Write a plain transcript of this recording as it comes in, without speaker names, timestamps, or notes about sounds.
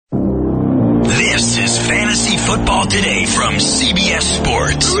It's Fantasy Football Today from CBS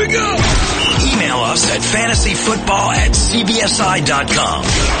Sports. Here we go. Email us at fantasyfootball@cbsi.com.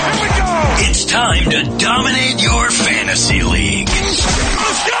 Here we go. It's time to dominate your fantasy league.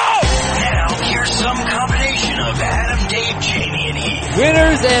 Let's go. Now, here's some combination of Adam, Dave, Jamie, and Heath.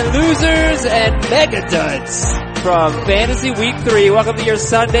 Winners and losers and mega duds from Fantasy Week 3. Welcome to your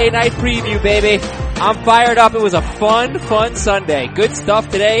Sunday night preview, baby. I'm fired up. It was a fun Sunday. Good stuff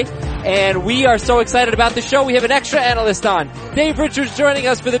today. And we are so excited about the show. We have an extra analyst on. Dave Richards joining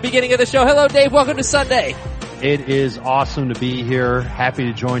us for the beginning of the show. Hello, Dave. Welcome to Sunday. It is awesome to be here. Happy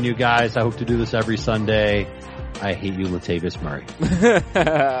to join you guys. I hope to do this every Sunday. I hate you, Latavius Murray.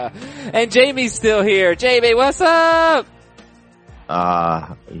 And Jamie's still here. Jamie, what's up?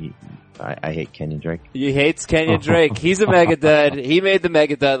 I hate Kenyon Drake. You hates Kenyon Drake. He's a mega dud. He made the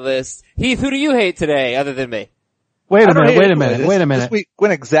mega dud list. Heath, who do you hate today other than me? Wait a minute. This week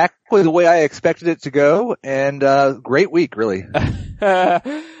went exactly the way I expected it to go, and great week, really. You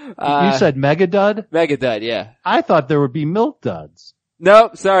said mega dud? Mega dud, yeah. I thought there would be milk duds.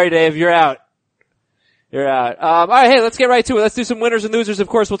 Nope, sorry Dave, you're out. You're out. Alright, hey, let's get right to it. Let's do some winners and losers. Of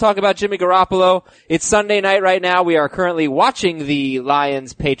course, we'll talk about Jimmy Garoppolo. It's Sunday night right now. We are currently watching the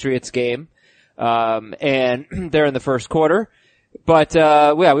Lions-Patriots game. And they're in the first quarter. But,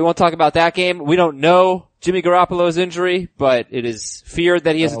 yeah, we won't talk about that game. We don't know Jimmy Garoppolo's injury, but it is feared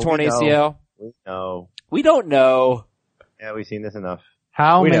that he has a torn ACL. We know. We don't know. Yeah, we've seen this enough.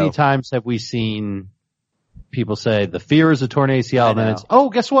 How many times have we seen people say the fear is a torn ACL, then it's, oh,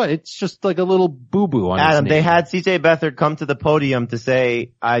 guess what? It's just like a little boo-boo on Adam, his knee. they had CJ Beathard come to the podium to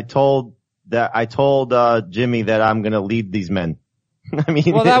say, I told Jimmy that I'm gonna lead these men. I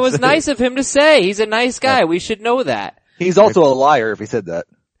mean, well, that was nice of him to say. He's a nice guy. Yeah. We should know that. He's also a liar if he said that.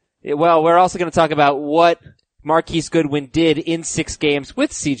 Well, we're also going to talk about what Marquise Goodwin did in 6 games with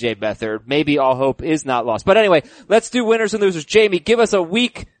CJ Beathard. Maybe all hope is not lost. But anyway, let's do winners and losers. Jamie, give us a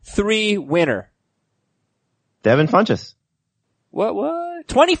week 3 winner. Devin Funchess. What?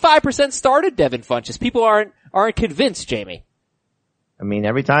 25% started Devin Funchess. People aren't convinced, Jamie. I mean,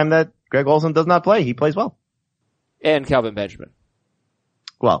 every time that Greg Olsen does not play, he plays well. And Kelvin Benjamin.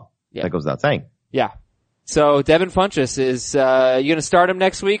 Well, yeah. That goes without saying. Yeah. So Devin Funchess is, you gonna start him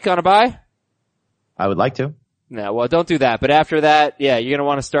next week on a bye? I would like to. No, well, don't do that. But after that, yeah, you're gonna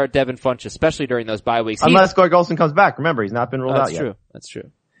want to start Devin Funchess, especially during those bye weeks. Unless Greg Olsen comes back. Remember, he's not been ruled out yet. That's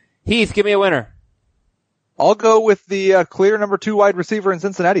true. Heath, give me a winner. I'll go with the clear number 2 wide receiver in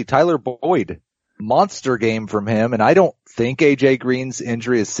Cincinnati, Tyler Boyd. Monster game from him, and I don't think AJ Green's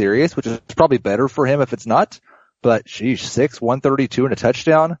injury is serious, which is probably better for him if it's not. But sheesh, 6', 132 and a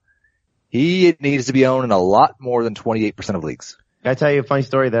touchdown. He needs to be owned in a lot more than 28% of leagues. Can I tell you a funny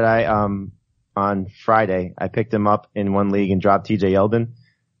story that I, on Friday, I picked him up in one league and dropped TJ Yeldon.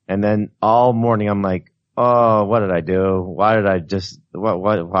 And then all morning I'm like, oh, what did I do? Why did I just,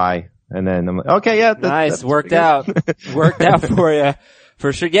 why? And then I'm like, okay, yeah. Nice. Worked out. Worked out for you.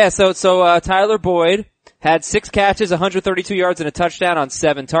 For sure. Yeah. So, Tyler Boyd had 6 catches, 132 yards and a touchdown on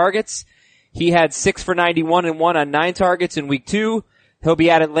 7 targets. He had 6 for 91 and 1 on 9 targets in week 2. He'll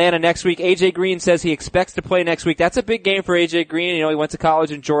be at Atlanta next week. AJ Green says he expects to play next week. That's a big game for AJ Green. You know, he went to college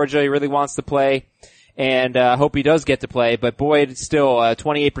in Georgia. He really wants to play. And, hope he does get to play. But Boyd still,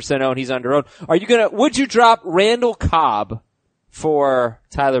 28% owned. He's under owned. Would you drop Randall Cobb for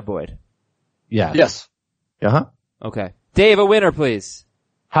Tyler Boyd? Yeah. Yes. Uh-huh. Okay. Dave, a winner, please.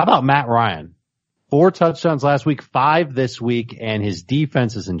 How about Matt Ryan? 4 touchdowns last week, 5 this week, and his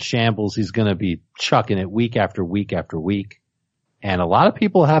defense is in shambles. He's going to be chucking it week after week after week. And a lot of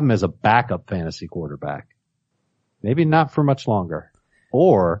people have him as a backup fantasy quarterback. Maybe not for much longer.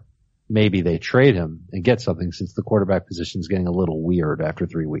 Or maybe they trade him and get something since the quarterback position is getting a little weird after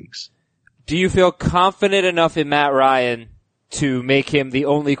 3 weeks. Do you feel confident enough in Matt Ryan to make him the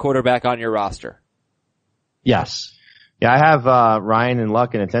only quarterback on your roster? Yes. Yeah, I have Ryan and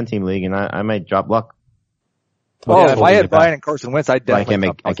Luck in a 10-team league, and I might drop Luck. Well, if I had Ryan and Carson Wentz, I'd definitely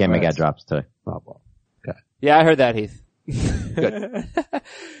I can't make ad drops today. Oh, well. Okay. Yeah, I heard that, Heath. Good.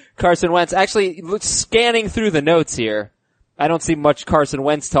 Carson Wentz. Actually, scanning through the notes here, I don't see much Carson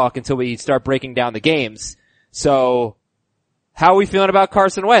Wentz talk until we start breaking down the games. So, how are we feeling about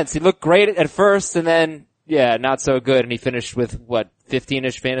Carson Wentz? He looked great at first, and then, yeah, not so good, and he finished with,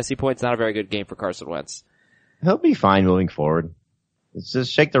 15-ish fantasy points? Not a very good game for Carson Wentz. He'll be fine moving forward. It's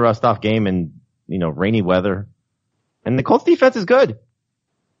just shake the rust off game and, rainy weather. And the Colts defense is good.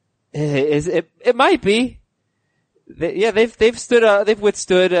 It might be. They've stood up to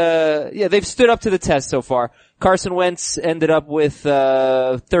the test so far. Carson Wentz ended up with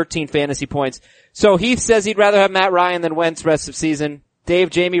 13 fantasy points. So Heath says he'd rather have Matt Ryan than Wentz rest of season.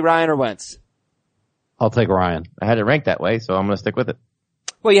 Dave, Jamie, Ryan, or Wentz? I'll take Ryan. I had it ranked that way, so I'm going to stick with it.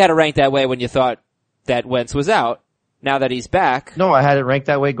 Well, you had it ranked that way when you thought that Wentz was out. Now that he's back. No, I had it ranked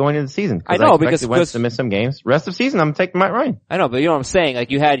that way going into the season. I know, because Wentz to miss some games. Rest of season, I'm taking Matt Ryan. I know, but you know what I'm saying?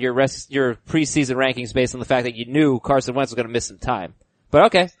 Like, you had your preseason rankings based on the fact that you knew Carson Wentz was going to miss some time. But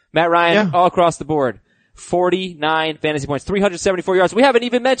okay, Matt Ryan, all across the board. 49 fantasy points, 374 yards. We haven't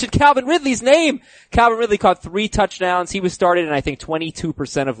even mentioned Calvin Ridley's name. Calvin Ridley caught 3 touchdowns. He was started in, I think,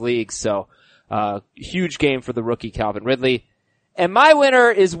 22% of leagues. So, huge game for the rookie Calvin Ridley. And my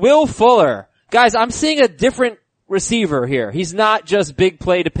winner is Will Fuller. Guys, I'm seeing a different receiver here. He's not just big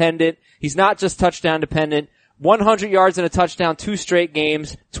play dependent. He's not just touchdown dependent. 100 yards and a touchdown, 2 straight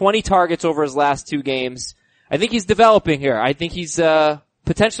games, 20 targets over his last 2 games. I think he's developing here. I think he's,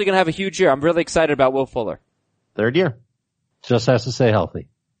 potentially going to have a huge year. I'm really excited about Will Fuller. 3rd year. Just has to stay healthy.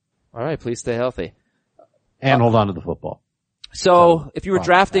 All right, please stay healthy. And hold on to the football. So, if you were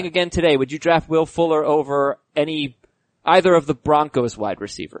drafting again today, would you draft Will Fuller over either of the Broncos wide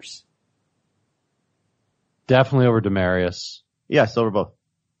receivers? Definitely over Demaryius. Yes, over both.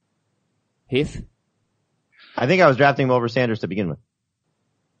 Heath? I think I was drafting him over Sanders to begin with.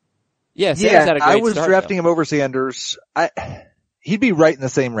 Yeah, Sanders had a great I was start, drafting him over Sanders. He'd be right in the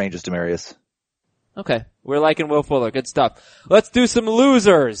same range as Demaryius. Okay. We're liking Will Fuller. Good stuff. Let's do some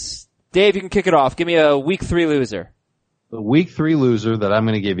losers. Dave, you can kick it off. Give me a week 3 loser. The week 3 loser that I'm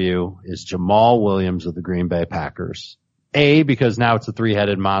going to give you is Jamal Williams of the Green Bay Packers. A, because now it's a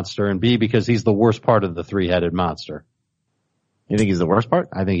 3-headed monster, and B, because he's the worst part of the 3-headed monster. You think he's the worst part?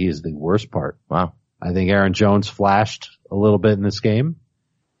 I think he's the worst part. Wow. I think Aaron Jones flashed a little bit in this game.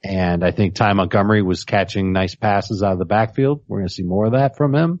 And I think Ty Montgomery was catching nice passes out of the backfield. We're going to see more of that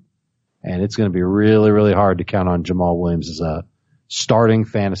from him. And it's going to be really, really hard to count on Jamal Williams as a starting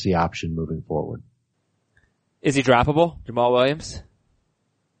fantasy option moving forward. Is he droppable, Jamal Williams?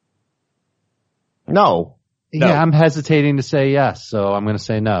 No. Yeah, I'm hesitating to say yes, so I'm going to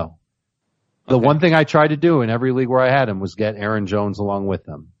say no. The one thing I tried to do in every league where I had him was get Aaron Jones along with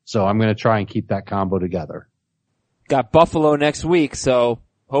him. So I'm going to try and keep that combo together. Got Buffalo next week, so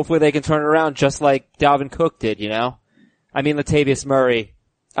hopefully they can turn it around just like Dalvin Cook did, you know? I mean, Latavius Murray.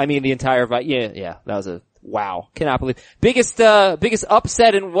 I mean, the entire yeah, that was a wow. Cannot believe. Biggest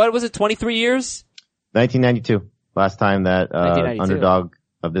upset in, what was it, 23 years? 1992. Last time that, 1992. underdog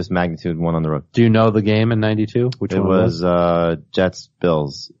of this magnitude won on the road. Do you know the game in 92? Which one was? It was, Jets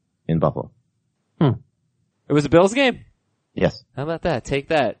Bills in Buffalo. It was a Bills game? Yes. How about that? Take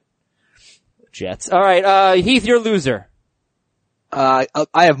that. Jets. Alright, Heath, you're a loser. I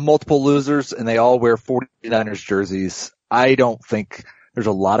have multiple losers and they all wear 49ers jerseys. I don't think there's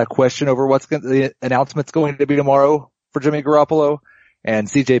a lot of question over the announcement's going to be tomorrow for Jimmy Garoppolo, and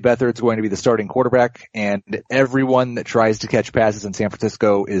CJ Beathard's going to be the starting quarterback, and everyone that tries to catch passes in San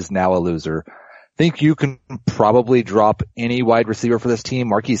Francisco is now a loser. I think you can probably drop any wide receiver for this team.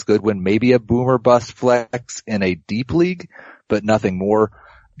 Marquise Goodwin, maybe a boomer bust flex in a deep league, but nothing more.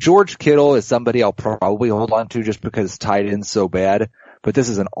 George Kittle is somebody I'll probably hold on to just because tight end's so bad, but this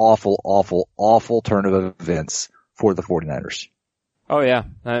is an awful, awful, awful turn of events for the 49ers. Oh yeah.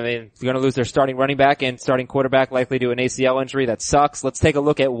 I mean, you're gonna lose their starting running back and starting quarterback, likely to an ACL injury. That sucks. Let's take a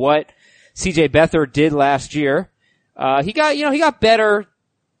look at what CJ Beathard did last year. He got better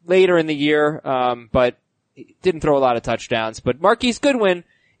later in the year, but he didn't throw a lot of touchdowns. But Marquise Goodwin,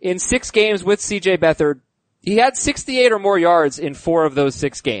 in 6 games with CJ Beathard, he had 68 or more yards in 4 of those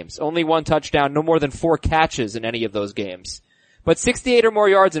 6 games. Only 1 touchdown, no more than 4 catches in any of those games. But 68 or more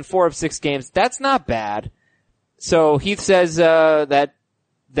yards in 4 of 6 games, that's not bad. So Heath says, that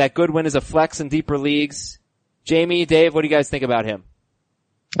Goodwin is a flex in deeper leagues. Jamie, Dave, what do you guys think about him?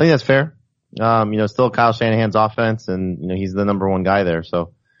 I think that's fair. Still Kyle Shanahan's offense, and, he's the number 1 guy there.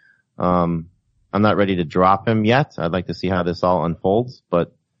 So, I'm not ready to drop him yet. I'd like to see how this all unfolds,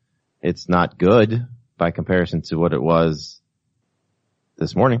 but it's not good by comparison to what it was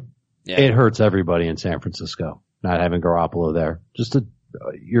this morning. Yeah. It hurts everybody in San Francisco not having Garoppolo there.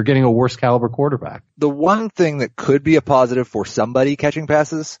 You're getting a worse caliber quarterback. The one thing that could be a positive for somebody catching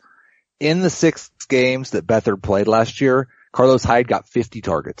passes, in the 6 games that Beathard played last year, Carlos Hyde got 50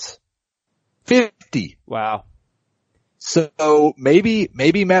 targets. 50! Wow. So maybe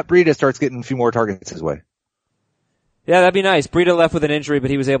Matt Breida starts getting a few more targets his way. Yeah, that'd be nice. Breida left with an injury, but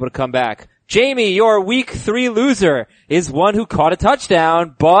he was able to come back. Jamie, your week 3 loser is one who caught a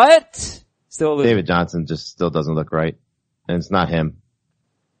touchdown, but still a loser. David Johnson just still doesn't look right. And it's not him.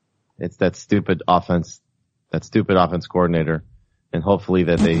 It's that stupid offense coordinator. And hopefully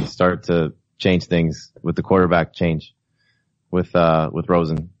that they start to change things with the quarterback change with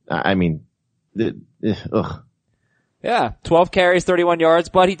Rosen. I mean, ugh. Yeah, 12 carries, 31 yards,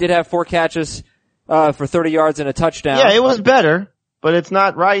 but he did have 4 catches for 30 yards and a touchdown. Yeah, it was better, but it's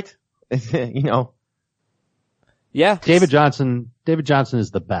not right. Yeah. David Johnson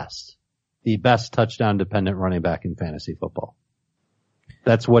is the best touchdown dependent running back in fantasy football.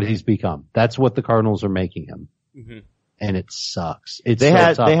 That's what he's become. That's what the Cardinals are making him. Mm-hmm. And it sucks. They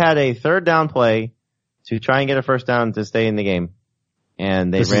had a third down play to try and get a first down to stay in the game.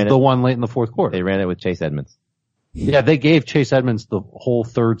 And this ran is the one late in the fourth quarter. They ran it with Chase Edmonds. Yeah, they gave Chase Edmonds the whole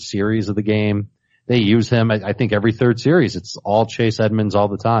third series of the game. They use him, I think, every third series. It's all Chase Edmonds all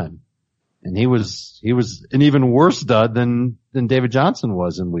the time. And he was an even worse dud than David Johnson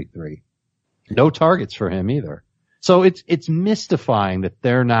was in week 3. No targets for him either. So it's mystifying that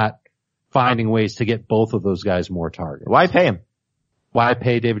they're not finding ways to get both of those guys more targets. Why pay him? Why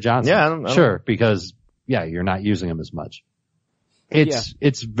pay David Johnson? Yeah, I don't know. Sure, because you're not using him as much.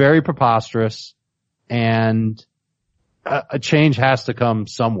 It's very preposterous, and a change has to come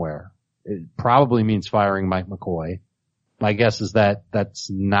somewhere. It probably means firing Mike McCoy. My guess is that that's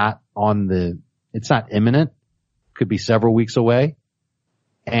not it's not imminent. Could be several weeks away.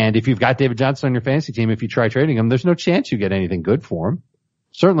 And if you've got David Johnson on your fantasy team, if you try trading him, there's no chance you get anything good for him.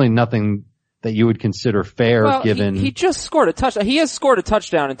 Certainly nothing that you would consider fair given. He just scored a touchdown. He has scored a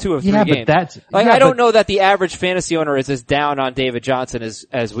touchdown in 2 of 3 games. I don't know that the average fantasy owner is as down on David Johnson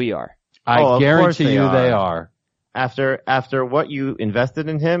as we are. I guarantee you they are. After what you invested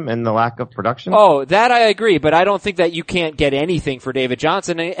in him and the lack of production? Oh, that I agree, but I don't think that you can't get anything for David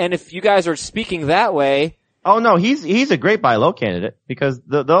Johnson. And if you guys are speaking that way. Oh no, he's a great buy low candidate because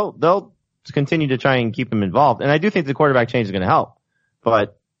they'll continue to try and keep him involved. And I do think the quarterback change is going to help.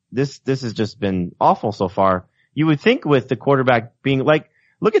 But this has just been awful so far. You would think with the quarterback being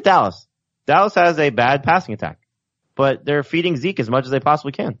look at Dallas. Dallas has a bad passing attack, but they're feeding Zeke as much as they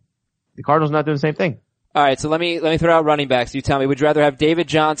possibly can. The Cardinals not doing the same thing. All right, so let me throw out running backs. You tell me, would you rather have David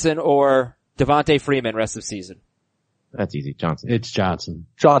Johnson or Devontae Freeman rest of the season? That's easy. Johnson. It's Johnson.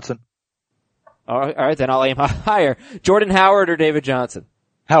 All right, then I'll aim higher. Jordan Howard or David Johnson?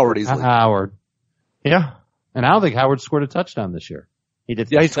 Howard easily. Howard. Yeah. And I don't think Howard scored a touchdown this year. He did.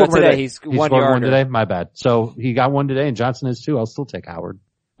 Yeah, he scored today. today. He scored one today? My bad. So he got one today and Johnson is too. I'll still take Howard.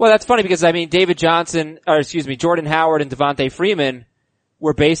 Well, that's funny because Jordan Howard and Devontae Freeman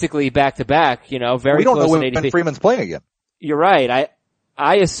were basically back to back, very close. We don't know when ADP. Freeman's playing again. You're right.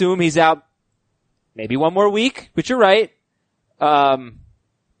 I assume he's out maybe one more week, but you're right.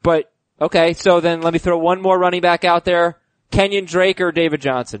 But okay, so then let me throw one more running back out there. Kenyon Drake or David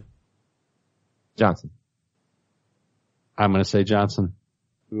Johnson? Johnson. I'm going to say Johnson.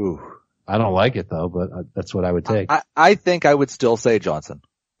 Ooh. I don't like it though, but that's what I would take. I think I would still say Johnson.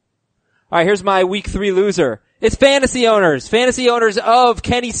 All right, here's my week 3 loser. It's fantasy owners of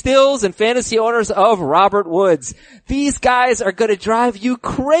Kenny Stills and fantasy owners of Robert Woods. These guys are going to drive you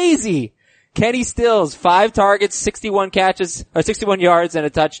crazy. Kenny Stills, 5 targets, 61 yards and a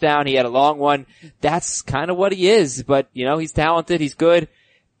touchdown. He had a long one. That's kind of what he is, but he's talented. He's good.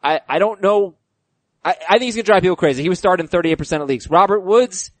 I don't know. I think he's going to drive people crazy. He was starting 38% of leagues. Robert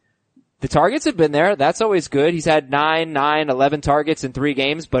Woods, the targets have been there. That's always good. He's had 11 targets in 3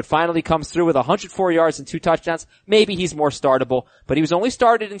 games, but finally comes through with 104 yards and 2 touchdowns. Maybe he's more startable, but he was only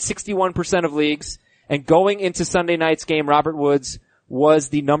started in 61% of leagues. And going into Sunday night's game, Robert Woods was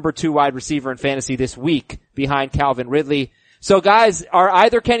the number 2 wide receiver in fantasy this week behind Calvin Ridley. So guys, are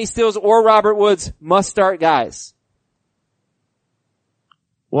either Kenny Stills or Robert Woods must start guys?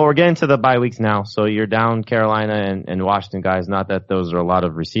 Well, we're getting to the bye weeks now, so you're down Carolina and Washington guys. Not that those are a lot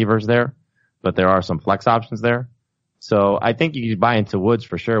of receivers there, but there are some flex options there. So I think you could buy into Woods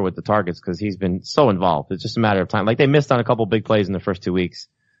for sure with the targets because he's been so involved. It's just a matter of time. Like they missed on a couple big plays in the first 2 weeks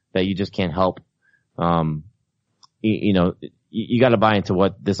that you just can't help. You got to buy into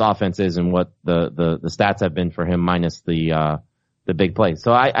what this offense is and what the stats have been for him minus the big plays.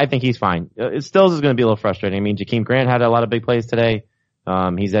 So I think he's fine. It still is going to be a little frustrating. I mean, Jakeem Grant had a lot of big plays today.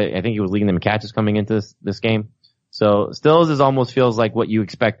 I think he was leading them in catches coming into this game. So Stills almost feels like what you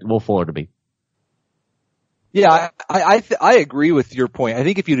expect Will Fuller to be. Yeah, I agree with your point. I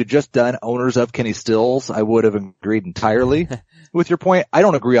think if you'd have just done owners of Kenny Stills, I would have agreed entirely with your point. I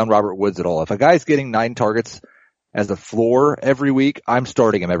don't agree on Robert Woods at all. If a guy's getting 9 targets as a floor every week, I'm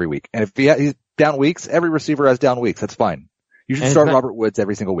starting him every week. And if he's down weeks, every receiver has down weeks. That's fine. You should start Robert Woods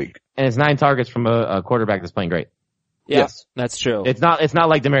every single week. And it's 9 targets from a quarterback that's playing great. Yeah, yes, that's true. It's not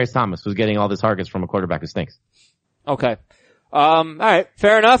like Demaryius Thomas who's getting all the targets from a quarterback who stinks. Okay. All right.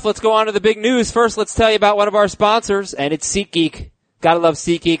 Fair enough. Let's go on to the big news. First, let's tell you about one of our sponsors, and it's SeatGeek. Gotta love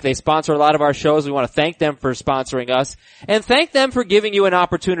SeatGeek. They sponsor a lot of our shows. We want to thank them for sponsoring us and thank them for giving you an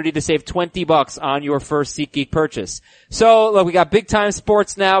opportunity to save $20 on your first SeatGeek purchase. So look, we got big time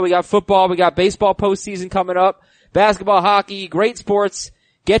sports now. We got football. We got baseball postseason coming up, basketball, hockey, great sports.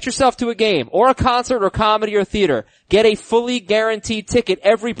 Get yourself to a game or a concert or comedy or theater. Get a fully guaranteed ticket.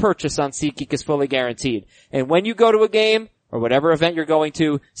 Every purchase on SeatGeek is fully guaranteed. And when you go to a game or whatever event you're going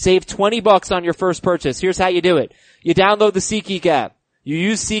to, save $20 on your first purchase. Here's how you do it. You download the SeatGeek app. You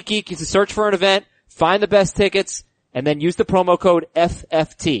use SeatGeek to search for an event, find the best tickets, and then use the promo code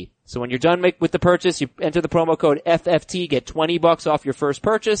FFT. So when you're done with the purchase, you enter the promo code FFT, get $20 off your first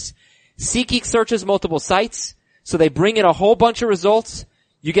purchase. SeatGeek searches multiple sites, so they bring in a whole bunch of results.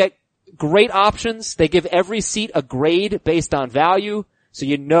 You get great options. They give every seat a grade based on value, so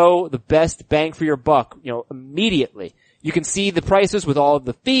you know the best bang for your buck, immediately. You can see the prices with all of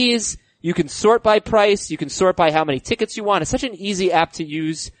the fees. You can sort by price. You can sort by how many tickets you want. It's such an easy app to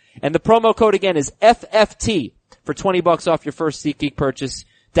use. And the promo code again is FFT for $20 off your first SeatGeek purchase.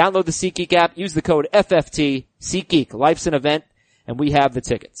 Download the SeatGeek app. Use the code FFT. SeatGeek. Life's an event, and we have the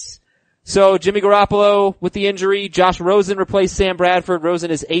tickets. So Jimmy Garoppolo with the injury. Josh Rosen replaced Sam Bradford.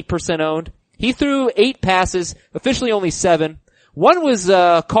 Rosen is 8% owned. He threw 8 passes, officially only 7. One was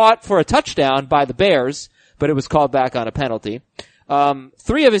caught for a touchdown by the Bears, but it was called back on a penalty.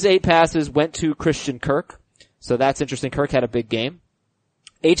 3 of his 8 passes went to Christian Kirk. So that's interesting. Kirk had a big game.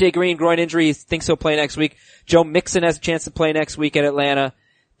 AJ Green, groin injury, he thinks he'll play next week. Joe Mixon has a chance to play next week at Atlanta.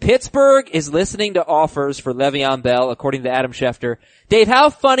 Pittsburgh is listening to offers for Le'Veon Bell, according to Adam Schefter. Dave,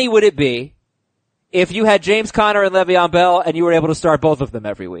 how funny would it be if you had James Conner and Le'Veon Bell and you were able to start both of them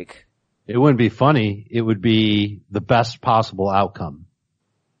every week? It wouldn't be funny. It would be the best possible outcome.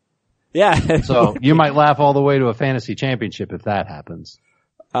 Yeah. So you might laugh all the way to a fantasy championship if that happens.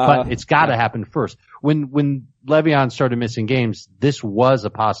 But it's gotta happen first. When Le'Veon started missing games, this was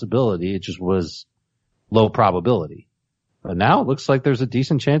a possibility. It just was low probability. But now it looks like there's a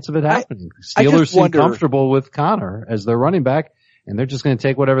decent chance of it happening. Steelers seem comfortable with Connor as their running back, and they're just going to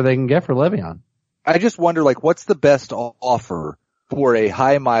take whatever they can get for Le'Veon. I just wonder, what's the best offer for a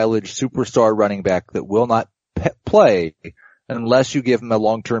high mileage superstar running back that will not play unless you give him a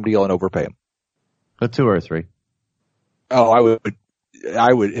long-term deal and overpay him? A 2 or 3. Oh, I would,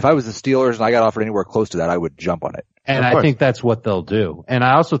 if I was the Steelers and I got offered anywhere close to that, I would jump on it. And I think that's what they'll do. And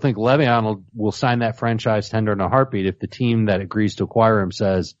I also think Le'Veon will sign that franchise tender in a heartbeat if the team that agrees to acquire him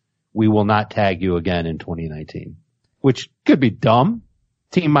says, we will not tag you again in 2019. Which could be dumb.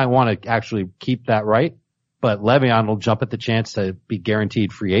 Team might want to actually keep that right, but Le'Veon will jump at the chance to be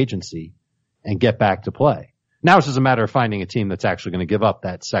guaranteed free agency and get back to play. Now it's just a matter of finding a team that's actually going to give up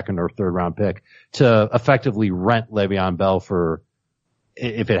that 2nd or 3rd round pick to effectively rent Le'Veon Bell for,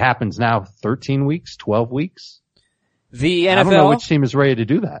 if it happens now, 13 weeks, 12 weeks. The NFL I don't know which team is ready to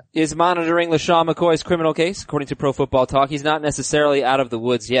do that. Is monitoring LaShawn McCoy's criminal case, according to Pro Football Talk. He's not necessarily out of the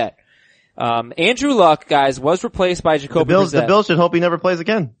woods yet. Andrew Luck, guys, was replaced by Jacoby Brissett. The Bills should hope he never plays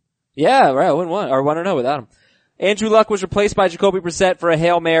again. Yeah, right. I wouldn't want, or 1-0 without him. Andrew Luck was replaced by Jacoby Brissett for a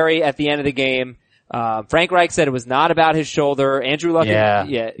Hail Mary at the end of the game. Frank Reich said it was not about his shoulder. Andrew Luck. Yeah,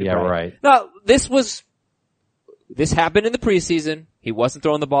 right. No, this happened in the preseason. He wasn't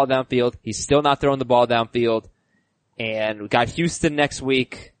throwing the ball downfield. He's still not throwing the ball downfield. And we got Houston next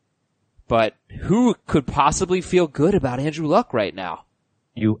week. But who could possibly feel good about Andrew Luck right now?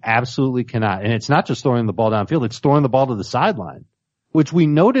 You absolutely cannot. And it's not just throwing the ball downfield, it's throwing the ball to the sideline, which we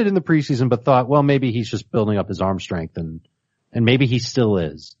noted in the preseason, but thought, well, maybe he's just building up his arm strength and maybe he still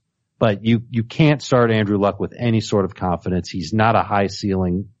is. But you can't start Andrew Luck with any sort of confidence. He's not a high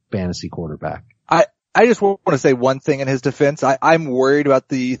ceiling fantasy quarterback. I just want to say one thing in his defense. I'm worried about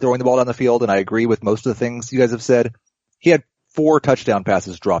the throwing the ball down the field, and I agree with most of the things you guys have said. He had 4 touchdown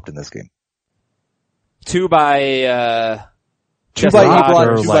passes dropped in this game. 2 by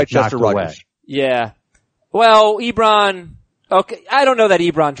Ebron, 2 by Chester Rogers. Yeah. Well, Ebron, okay, I don't know that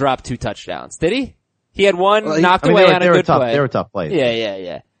Ebron dropped 2 touchdowns. Did he? He had one knocked away on a good play. They were tough plays.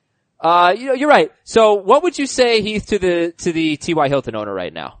 Yeah. You're right. So what would you say, Heath, to the T.Y. Hilton owner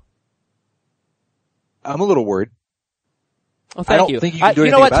right now? I'm a little worried. Well, thank you. Think you can do you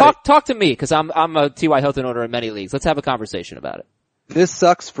know what? about Talk to me, cause I'm a T.Y. Hilton owner in many leagues. Let's have a conversation about it. This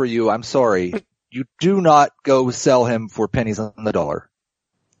sucks for you. I'm sorry. You do not go sell him for pennies on the dollar.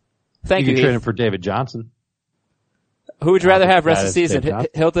 Thank you. You can trade him for David Johnson. Who would you rather have rest of the season,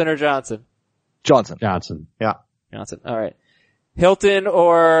 Hilton or Johnson? Johnson. Yeah. Johnson. All right. Hilton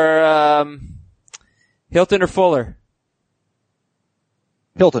or Fuller?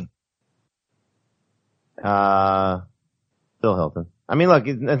 Hilton. Bill Hilton. I mean, look,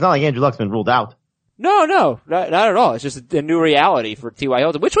 it's not like Andrew Luck's been ruled out. No, not at all. It's just a new reality for T.Y.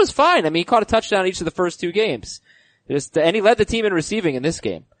 Hilton, which was fine. I mean, he caught a touchdown each of the first 2 games. And he led the team in receiving in this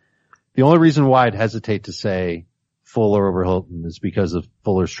game. The only reason why I'd hesitate to say Fuller over Hilton is because of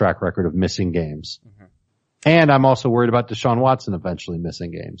Fuller's track record of missing games. Mm-hmm. And I'm also worried about Deshaun Watson eventually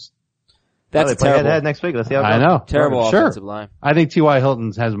missing games. That's play terrible. head next week. Let's see how it goes. I know. Terrible sure. offensive line. I think T.Y.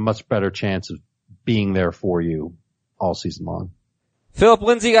 Hilton has a much better chance of being there for you all season long. Philip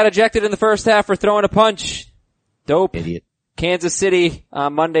Lindsay got ejected in the first half for throwing a punch. Dope. Idiot. Kansas City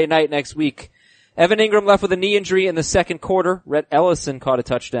on Monday night next week. Evan Ingram left with a knee injury in the second quarter. Rhett Ellison caught a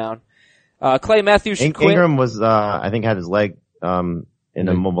touchdown. Clay Matthews should quit. Ingram was, I think had his leg, in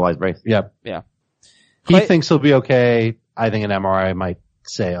a mobilized brace. Yep. Yeah. He Clay- thinks he'll be okay. I think an MRI might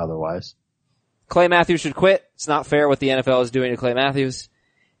say otherwise. Clay Matthews should quit. It's not fair what the NFL is doing to Clay Matthews.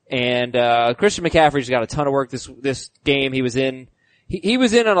 And, Christian McCaffrey's got a ton of work this game. He was in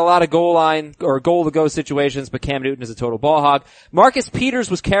on a lot of goal line or goal to go situations, but Cam Newton is a total ball hog. Marcus Peters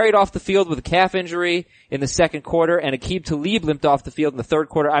was carried off the field with a calf injury in the second quarter, and Aqib Talib limped off the field in the third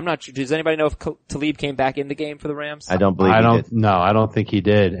quarter. I'm not sure. Does anybody know if Talib came back in the game for the Rams? I don't believe he did. No, I don't think he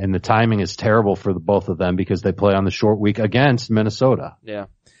did. And the timing is terrible for the both of them because they play on the short week against Minnesota. Yeah.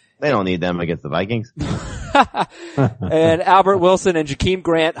 They don't need them against the Vikings. And Albert Wilson and Jakeem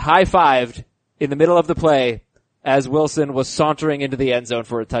Grant high-fived in the middle of the play as Wilson was sauntering into the end zone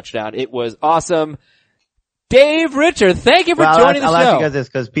for a touchdown. It was awesome. Dave Richard, thank you for joining the show. I'll ask you guys this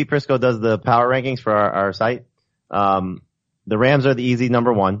because Pete Prisco does the power rankings for our site. The Rams are the easy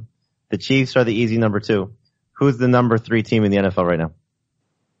number 1. The Chiefs are the easy number 2. Who's the number 3 team in the NFL right now?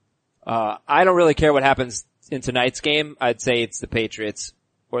 I don't really care what happens in tonight's game. I'd say it's the Patriots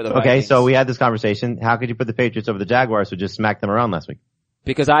or the Vikings. Okay, so we had this conversation. How could you put the Patriots over the Jaguars who just smacked them around last week?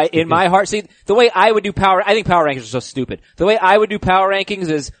 Because in my heart, see, the way I would do I think power rankings are so stupid. The way I would do power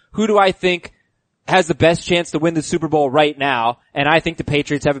rankings is who do I think has the best chance to win the Super Bowl right now, and I think the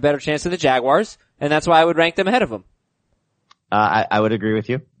Patriots have a better chance than the Jaguars, and that's why I would rank them ahead of them. I would agree with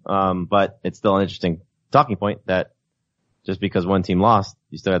you. But it's still an interesting talking point that just because one team lost,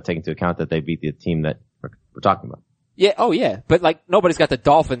 you still have to take into account that they beat the team that we're talking about. Yeah, oh yeah. But like, nobody's got the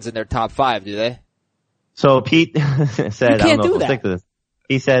Dolphins in their top 5, do they? So Pete said, I don't know if we'll that. stick to this.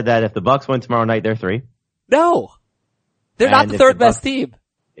 He said that if the Bucks win tomorrow night, they're 3. No. They're not And the if third the best Bucks- team.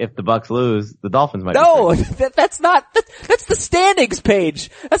 If the Bucks lose, the Dolphins might No, be 3. that's the standings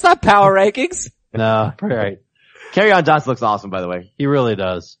page. That's not power rankings. No, right. Kerryon Johnson looks awesome, by the way. He really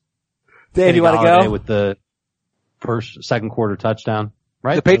does. Dave, you want to Golladay go? with the second quarter touchdown,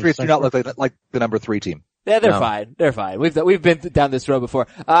 right? The Patriots do not look like the number 3 team. Yeah, they're No. fine. They're fine. We've been down this road before.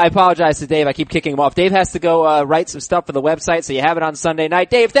 I apologize to Dave. I keep kicking him off. Dave has to go, write some stuff for the website, so you have it on Sunday night.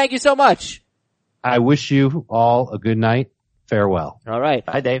 Dave, thank you so much. I wish you all a good night. Farewell. All right.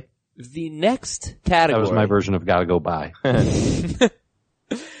 Hi, Dave. The next That category. was my version of gotta go by. The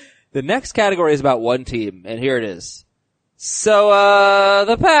next category is about one team, and here it is. So,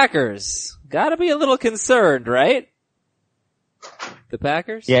 the Packers. Gotta be a little concerned, right? The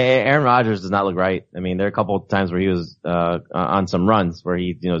Packers? Yeah, Aaron Rodgers does not look right. I mean, there are a couple of times where he was, on some runs where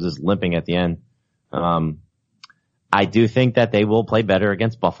he, just limping at the end. I do think that they will play better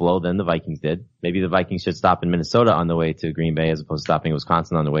against Buffalo than the Vikings did. Maybe the Vikings should stop in Minnesota on the way to Green Bay as opposed to stopping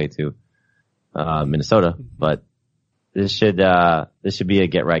Wisconsin on the way to, Minnesota. But this should be a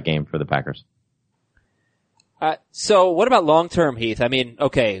get right game for the Packers. So what about long term, Heath? I mean,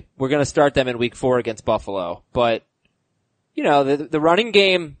 okay, we're gonna start them in week 4 against Buffalo, but, the running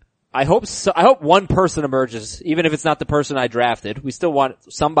game, I hope one person emerges, even if it's not the person I drafted. We still want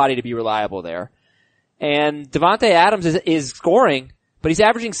somebody to be reliable there. And Devontae Adams is scoring, but he's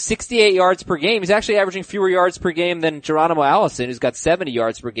averaging 68 yards per game. He's actually averaging fewer yards per game than Geronimo Allison, who's got 70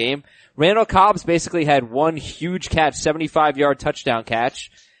 yards per game. Randall Cobb's basically had one huge catch, 75-yard touchdown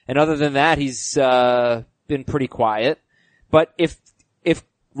catch. And other than that, he's, been pretty quiet. But if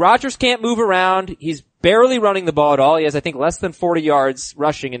Rodgers can't move around, he's barely running the ball at all. He has, I think, less than 40 yards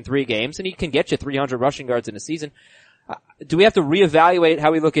rushing in 3 games, and he can get you 300 rushing yards in a season. Do we have to reevaluate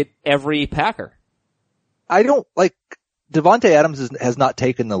how we look at every Packer? I don't like Devontae Adams has not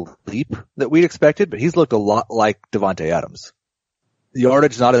taken the leap that we expected, but he's looked a lot like Devontae Adams. The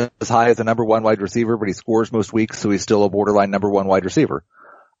yardage not as high as the number 1 wide receiver, but he scores most weeks, so he's still a borderline number 1 wide receiver.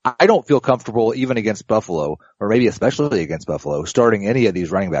 I don't feel comfortable even against Buffalo, or maybe especially against Buffalo, starting any of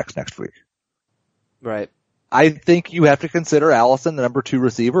these running backs next week. Right. I think you have to consider Allison the number 2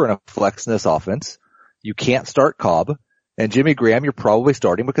 receiver in a flex in this offense. You can't start Cobb, and Jimmy Graham you're probably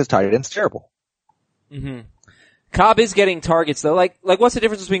starting because tight end's terrible. Mm-hmm. Cobb is getting targets though. Like what's the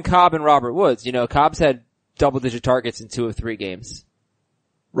difference between Cobb and Robert Woods? Cobb's had double-digit targets in 2 of 3 games.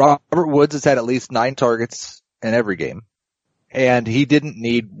 Robert Woods has had at least 9 targets in every game. And he didn't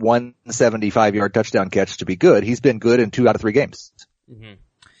need one 75-yard touchdown catch to be good. He's been good in 2 out of 3 games. Mm-hmm.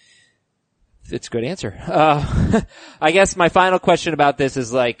 It's a good answer. I guess my final question about this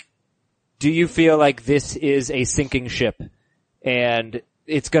is like, do you feel like this is a sinking ship and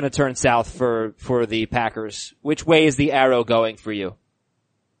it's going to turn south for the Packers? Which way is the arrow going for you?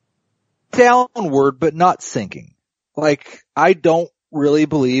 Downward, but not sinking. Like, I don't really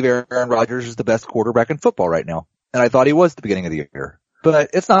believe Aaron Rodgers is the best quarterback in football right now. And I thought he was at the beginning of the year. But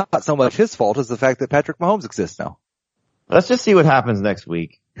it's not so much his fault as the fact that Patrick Mahomes exists now. Let's just see what happens next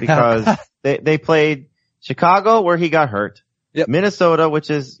week, because they played Chicago, where he got hurt. Yep. Minnesota, which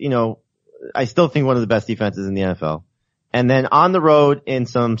is, I still think one of the best defenses in the NFL. And then on the road in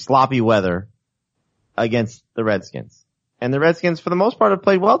some sloppy weather against the Redskins. And the Redskins, for the most part, have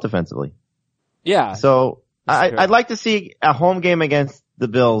played well defensively. Yeah. So I'd like to see a home game against the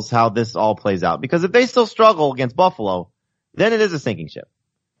Bills, how this all plays out. Because if they still struggle against Buffalo, then it is a sinking ship.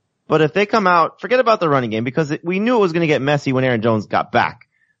 But if they come out, forget about the running game, because we knew it was going to get messy when Aaron Jones got back.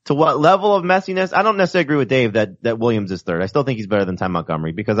 To what level of messiness? I don't necessarily agree with Dave that Williams is third. I still think he's better than Ty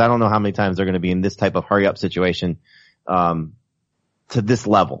Montgomery, because I don't know how many times they're going to be in this type of hurry up situation, to this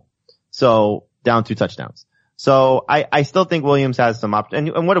level. So down 2 touchdowns. So I still think Williams has some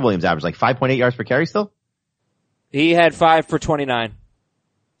opportunity. And what did Williams average? Like 5.8 yards per carry still? He had 5 for 29.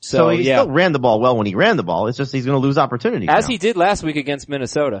 So he still ran the ball well when he ran the ball. It's just he's going to lose opportunities. As now. he did last week against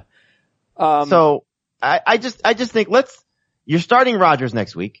Minnesota. So I just think you're starting Rodgers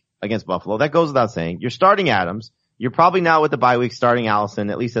next week against Buffalo. That goes without saying. You're starting Adams. You're probably now with the bye week starting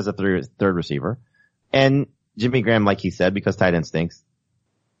Allison, at least as a third receiver. And Jimmy Graham, like he said, because tight end stinks.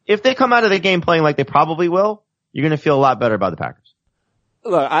 If they come out of the game playing like they probably will, you're going to feel a lot better about the Packers.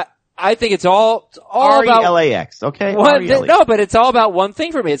 Look, I think it's all about R-E-L-A-X, okay? No, but it's all about one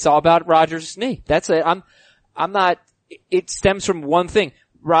thing for me. It's all about Rodgers' knee. That's it. I'm not, it stems from one thing.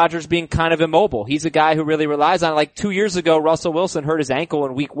 Rodgers being kind of immobile. He's a guy who really relies on it. Like 2 years ago, Russell Wilson hurt his ankle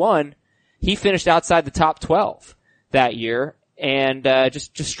in week 1. He finished outside the top 12 that year and,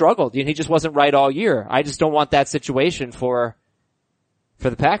 just struggled. He just wasn't right all year. I just don't want that situation for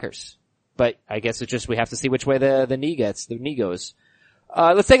the Packers. But I guess it's just, we have to see which way the knee goes.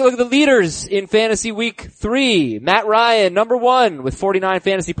 Let's take a look at the leaders in fantasy week 3. Matt Ryan, number 1 with 49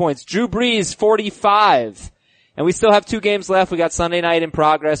 fantasy points. Drew Brees, 45. And we still have 2 games left. We got Sunday night in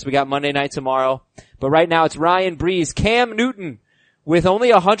progress. We got Monday night tomorrow. But right now it's Ryan, Brees, Cam Newton with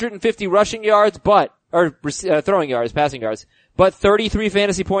only 150 rushing yards, throwing yards, passing yards, but 33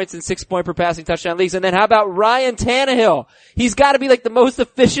 fantasy points and 6 point per passing touchdown leagues. And then how about Ryan Tannehill? He's got to be like the most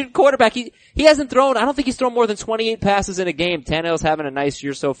efficient quarterback. He hasn't thrown, I don't think he's thrown more than 28 passes in a game. Tannehill's having a nice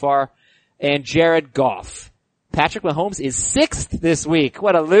year so far. And Jared Goff. Patrick Mahomes is 6th this week.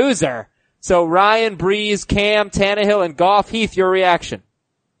 What a loser. So Ryan, Brees, Cam, Tannehill, and Goff. Heath, your reaction?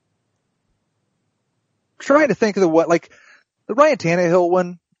 Trying to think of the Ryan Tannehill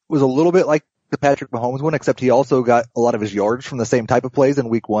one was a little bit like the Patrick Mahomes one, except he also got a lot of his yards from the same type of plays in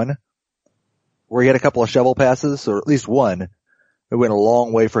week 1, where he had a couple of shovel passes, or at least one. It went a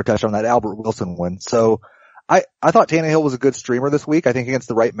long way for a touchdown, that Albert Wilson one. So I thought Tannehill was a good streamer this week. I think against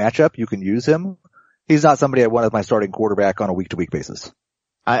the right matchup, you can use him. He's not somebody I want as my starting quarterback on a week-to-week basis.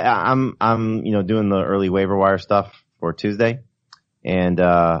 I'm doing the early waiver wire stuff for Tuesday, and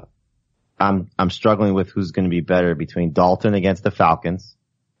I'm struggling with who's going to be better between Dalton against the Falcons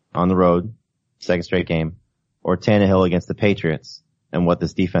on the road, second straight game, or Tannehill against the Patriots and what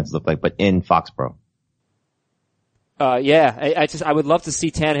this defense looked like, but in Foxborough. I would love to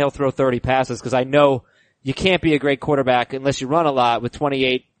see Tannehill throw 30 passes, because I know you can't be a great quarterback unless you run a lot with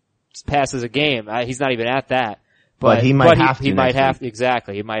 28 passes a game. He's not even at that. But he might have to. He might have to.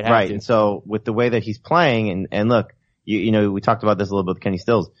 Exactly. He might have to. Right. And so with the way that he's playing, and look, we talked about this a little bit with Kenny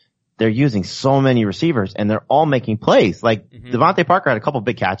Stills. They're using so many receivers and they're all making plays. Like Devontae Parker had a couple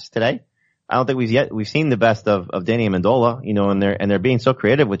big catches today. I don't think we've seen the best of Danny Amendola, and they're being so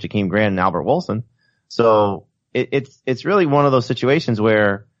creative with Jakeem Grant and Albert Wilson. So it's really one of those situations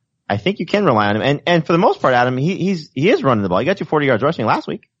where I think you can rely on him. And for the most part, Adam, he is running the ball. He got you 40 yards rushing last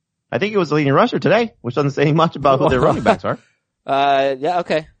week. I think he was the leading rusher today, which doesn't say much about who their running backs are. Yeah,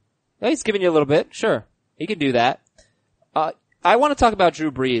 okay. Yeah, he's giving you a little bit. Sure. He can do that. I want to talk about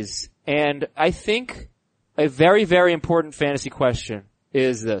Drew Brees, and I think a very, very important fantasy question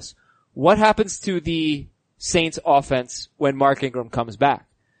is this. What happens to the Saints offense when Mark Ingram comes back?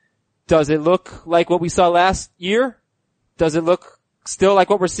 Does it look like what we saw last year? Does it look still like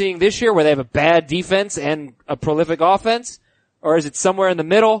what we're seeing this year, where they have a bad defense and a prolific offense? Or is it somewhere in the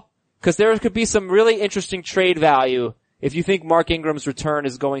middle? Because there could be some really interesting trade value if you think Mark Ingram's return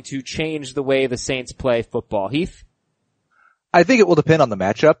is going to change the way the Saints play football. Heath? I think it will depend on the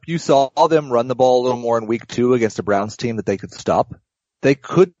matchup. You saw them run the ball a little more in week 2 against a Browns team that they could stop. They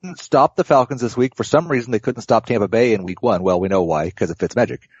couldn't stop the Falcons this week. For some reason, they couldn't stop Tampa Bay in week 1. Well, we know why, because it fits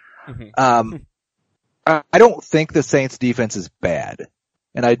magic. Mm-hmm. I don't think the Saints defense is bad.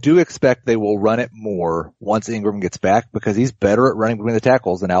 And I do expect they will run it more once Ingram gets back because he's better at running between the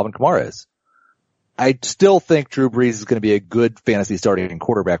tackles than Alvin Kamara is. I still think Drew Brees is going to be a good fantasy starting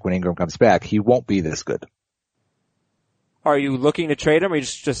quarterback when Ingram comes back. He won't be this good. Are you looking to trade him or you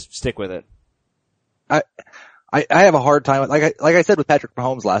just stick with it? I have a hard time, like I said with Patrick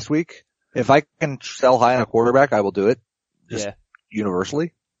Mahomes last week, if I can sell high on a quarterback, I will do it. Just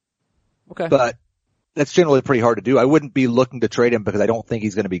universally. Okay. But that's generally pretty hard to do. I wouldn't be looking to trade him because I don't think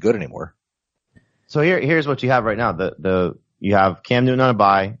he's going to be good anymore. So here's what you have right now. You have Cam Newton on a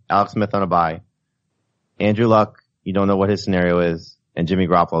bye, Alex Smith on a bye, Andrew Luck, you don't know what his scenario is, and Jimmy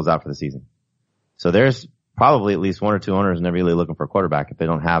Garoppolo is out for the season. So there's probably at least 1 or 2 owners never really looking for a quarterback if they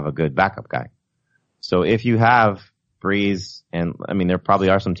don't have a good backup guy. So if you have Breeze, and I mean there probably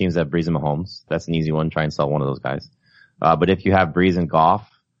are some teams that have Breeze and Mahomes. That's an easy one. Try and sell one of those guys. But if you have Breeze and Goff,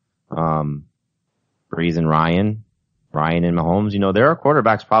 Breeze and Ryan and Mahomes, there are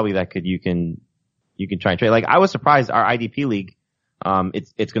quarterbacks probably that you can try and trade. Like I was surprised our IDP league,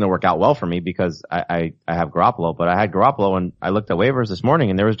 it's going to work out well for me because I have Garoppolo, but I had Garoppolo and I looked at waivers this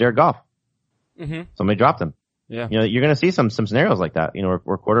morning and there was Jared Goff. Mm-hmm. Somebody dropped him. Yeah. You're going to see some scenarios like that,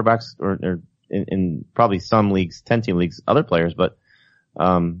 where quarterbacks or in probably some leagues, 10-team leagues, other players, but,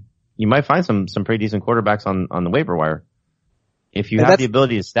 you might find some pretty decent quarterbacks on the waiver wire. If you have the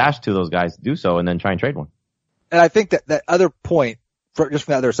ability to stash 2 of those guys, do so and then try and trade one. And I think that other point, just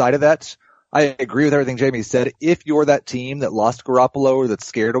from the other side of that, I agree with everything Jamie said. If you're that team that lost Garoppolo or that's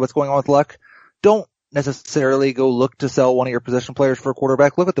scared of what's going on with Luck, don't necessarily go look to sell one of your position players for a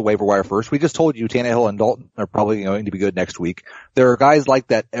quarterback. Look at the waiver wire first. We just told you Tannehill and Dalton are probably going to be good next week. There are guys like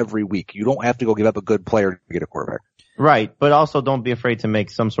that every week. You don't have to go give up a good player to get a quarterback. Right, but also don't be afraid to make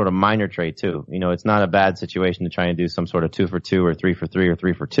some sort of minor trade too. It's not a bad situation to try and do some sort of 2 for 2 or 3 for 3 or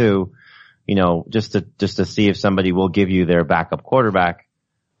 3 for 2. Just to see if somebody will give you their backup quarterback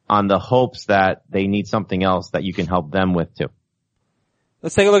on the hopes that they need something else that you can help them with too.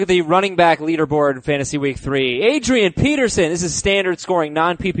 Let's take a look at the running back leaderboard in Fantasy Week 3. Adrian Peterson, this is standard scoring,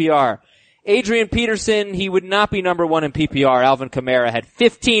 non-PPR. Adrian Peterson, he would not be number 1 in PPR. Alvin Kamara had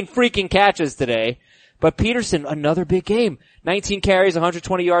 15 freaking catches today. But Peterson, another big game. 19 carries,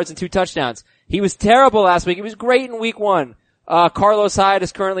 120 yards, and 2 touchdowns. He was terrible last week. He was great in week 1. Carlos Hyde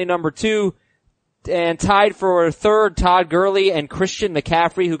is currently number 2. And tied for 3rd, Todd Gurley and Christian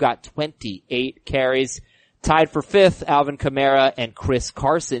McCaffrey, who got 28 carries. Tied for 5th, Alvin Kamara and Chris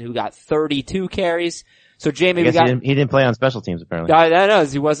Carson, who got 32 carries. So Jamie, he didn't play on special teams apparently. I know,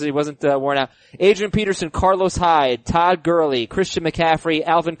 he wasn't worn out. Adrian Peterson, Carlos Hyde, Todd Gurley, Christian McCaffrey,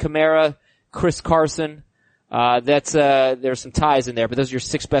 Alvin Kamara, Chris Carson. There's some ties in there, but those are your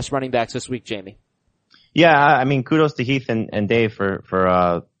 6 best running backs this week, Jamie. Yeah, I mean, kudos to Heath and Dave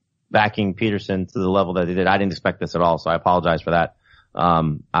for backing Peterson to the level that they did. I didn't expect this at all, so I apologize for that.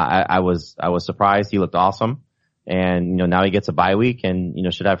 I was surprised. He looked awesome. And, now he gets a bye week and,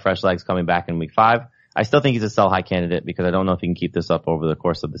 should have fresh legs coming back in week 5. I still think he's a sell high candidate because I don't know if he can keep this up over the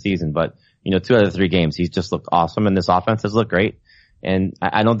course of the season, but, 2 out of 3 games, he's just looked awesome and this offense has looked great. And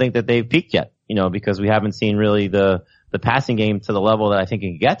I don't think that they've peaked yet, because we haven't seen really the passing game to the level that I think it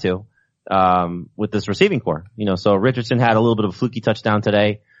can get to, with this receiving core. So Richardson had a little bit of a fluky touchdown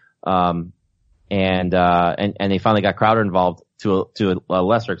today. And they finally got Crowder involved to a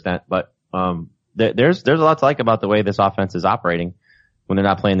lesser extent, but, there's a lot to like about the way this offense is operating when they're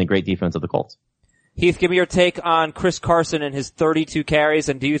not playing the great defense of the Colts. Heath, give me your take on Chris Carson and his 32 carries,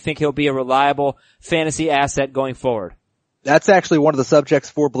 and do you think he'll be a reliable fantasy asset going forward? That's actually one of the subjects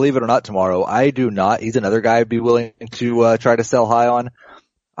for Believe It or Not tomorrow. I do not. He's another guy I'd be willing to try to sell high on.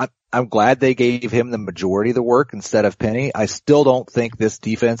 I'm glad they gave him the majority of the work instead of Penny. I still don't think this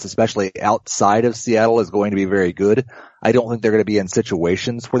defense, especially outside of Seattle, is going to be very good. I don't think they're going to be in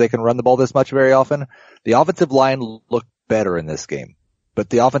situations where they can run the ball this much very often. The offensive line looked better in this game, but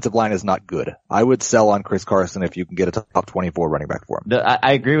the offensive line is not good. I would sell on Chris Carson if you can get a top 24 running back for him.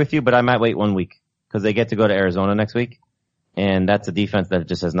 I agree with you, but I might wait 1 week because they get to go to Arizona next week. And that's a defense that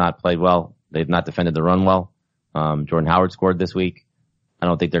just has not played well. They've not defended the run well. Jordan Howard scored this week. I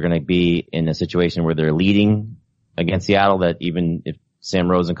don't think they're going to be in a situation where they're leading against Seattle, that even if Sam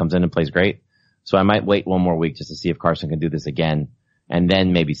Rosen comes in and plays great. So I might wait 1 more week just to see if Carson can do this again and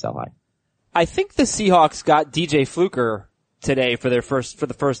then maybe sell high. I think the Seahawks got DJ Fluker today for the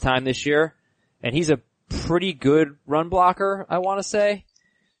first time this year, and he's a pretty good run blocker, I want to say.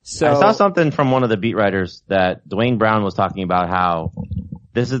 So I saw something from one of the beat writers that Dwayne Brown was talking about how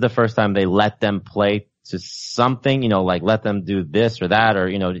this is the first time they let them play to something, like let them do this or that, or,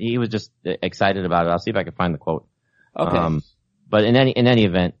 he was just excited about it. I'll see if I can find the quote. Okay. But in any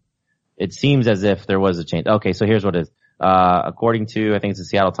event, it seems as if there was a change. Okay, so here's what it is. According to, I think it's the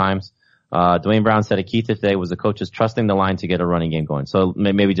Seattle Times, Dwayne Brown said a key to today was the coaches trusting the line to get a running game going. So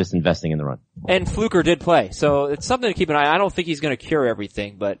maybe just investing in the run. And Fluker did play, so it's something to keep an eye on. I don't think he's going to cure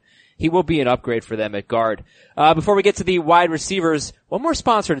everything, but he will be an upgrade for them at guard. Before we get to the wide receivers, one more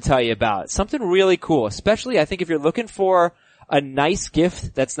sponsor to tell you about. Something really cool, especially I think if you're looking for a nice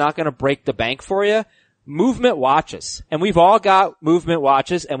gift that's not going to break the bank for you. Movement watches. And we've all got movement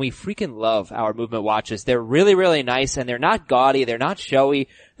watches, and we freaking love our movement watches. They're really, really nice, and they're not gaudy, they're not showy.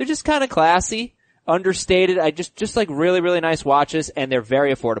 They're just kind of classy, understated. Just like really, really nice watches, and they're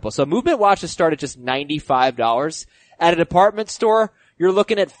very affordable. So movement watches start at just $95. At a department store, you're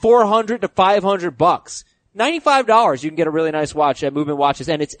looking at $400 to $500. $95, you can get a really nice watch at Movement Watches,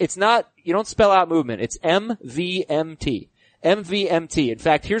 and it's not, you don't spell out movement, it's MVMT. MVMT. In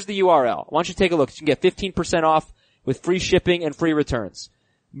fact, here's the URL. Why don't you take a look? You can get 15% off with free shipping and free returns.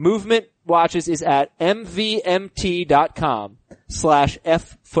 Movement Watches is at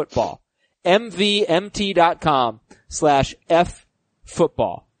mvmt.com/ffootball.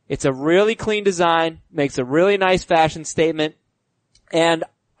 mvmt.com/ffootball. It's a really clean design, makes a really nice fashion statement, and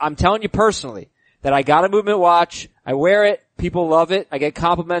I'm telling you personally that I got a Movement watch. I wear it. People love it. I get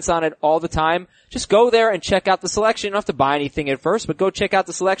compliments on it all the time. Just go there and check out the selection. You don't have to buy anything at first, but go check out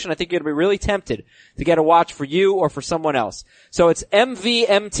the selection. I think you're going to be really tempted to get a watch for you or for someone else. So it's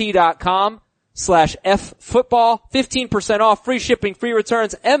mvmt.com/ffootball. 15% off, free shipping, free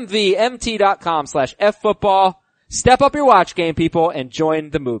returns. mvmt.com/ffootball. Step up your watch game, people, and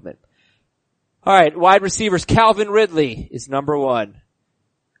join the movement. All right, wide receivers. Calvin Ridley is number one.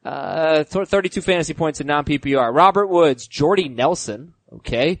 32 fantasy points in non-PPR. Robert Woods, Jordy Nelson.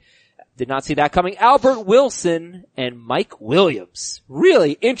 Okay. Did not see that coming. Albert Wilson and Mike Williams.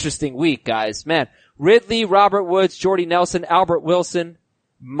 Really interesting week, guys. Man. Ridley, Robert Woods, Jordy Nelson, Albert Wilson,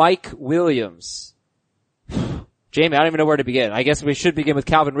 Mike Williams. Jamie, I don't even know where to begin. I guess we should begin with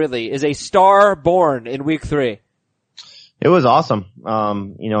Calvin Ridley. Is a star born in week 3? It was awesome.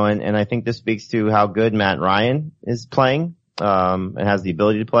 And I think this speaks to how good Matt Ryan is playing. And has the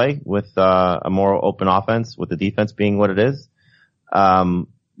ability to play with a more open offense, with the defense being what it is.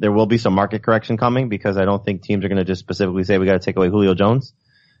 There will be some market correction coming because I don't think teams are going to just specifically say we got to take away Julio Jones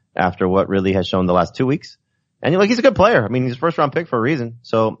after what really has shown the last 2 weeks. And he's a good player. I mean, he's a first round pick for a reason.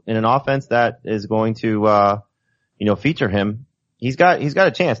 So in an offense that is going to feature him, he's got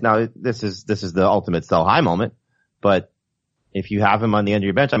a chance. Now this is the ultimate sell high moment, but if you have him on the end of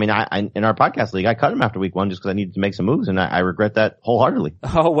your bench, I mean, I in our podcast league, I cut him after week 1 just because I needed to make some moves, and I regret that wholeheartedly.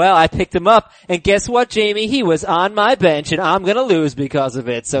 Oh, well, I picked him up, and guess what, Jamie? He was on my bench, and I'm gonna lose because of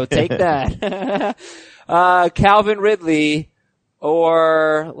it, so take that. Calvin Ridley,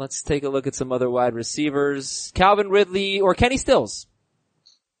 or let's take a look at some other wide receivers. Calvin Ridley or Kenny Stills?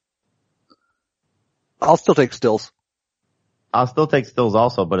 I'll still take Stills. I'll still take Stills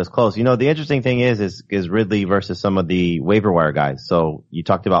also, but it's close. The interesting thing is Ridley versus some of the waiver wire guys. So you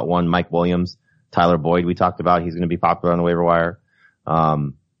talked about one, Mike Williams, Tyler Boyd. We talked about he's going to be popular on the waiver wire. Who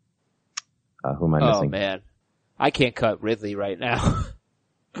am I missing? Oh man, I can't cut Ridley right now.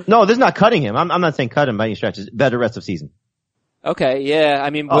 No, this is not cutting him. I'm not saying cut him by any stretch. It's better rest of season. Okay, yeah. I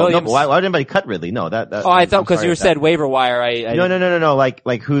mean, Williams. No, but why would anybody cut Ridley? No, that. I thought because you said waiver wire. No.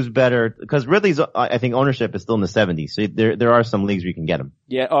 Like who's better? Because Ridley's, I think ownership is still in the 70s. So there are some leagues where you can get him.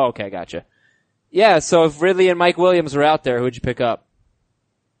 Yeah. Oh, okay, gotcha. Yeah. So if Ridley and Mike Williams were out there, who'd you pick up?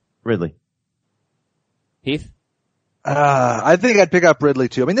 Ridley. Heath? I think I'd pick up Ridley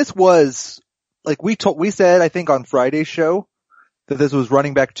too. I mean, this was like we said, I think on Friday's show that this was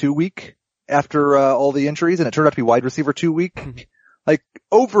running back 2 week. After all the injuries, and it turned out to be wide receiver 2 week. Like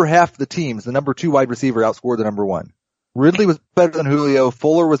over half the teams, the number 2 wide receiver outscored the number 1. Ridley was better than Julio.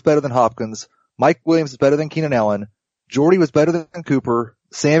 Fuller was better than Hopkins. Mike Williams was better than Keenan Allen. Jordy was better than Cooper.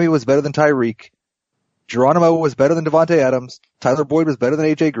 Sammy was better than Tyreek. Geronimo was better than Devontae Adams. Tyler Boyd was better than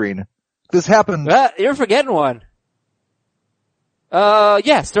AJ Green. This happened. You're forgetting one.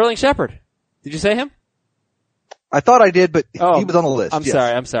 Yeah, Sterling Shepard. Did you say him? I thought I did, but he was on the list.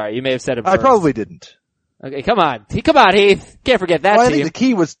 I'm sorry. You may have said it first. I probably didn't. Okay, come on, Heath. Can't forget that. Well, I think the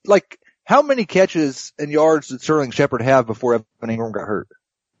key was like, how many catches and yards did Sterling Shepard have before Evan Ingram got hurt?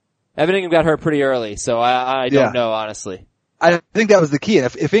 Evan Ingram got hurt pretty early, so I don't know, honestly. I think that was the key. And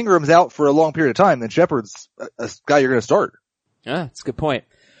if Ingram's out for a long period of time, then Shepard's a guy you're going to start. Yeah, that's a good point.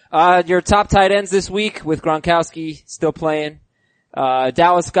 Your top tight ends this week with Gronkowski still playing.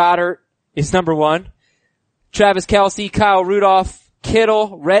 Dallas Goedert is number 1. Travis Kelce, Kyle Rudolph,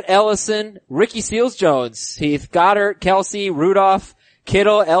 Kittle, Rhett Ellison, Ricky Seals-Jones, Heath, Goddard, Kelce, Rudolph,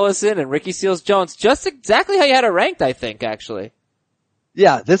 Kittle, Ellison, and Ricky Seals-Jones. Just exactly how you had it ranked, I think, actually.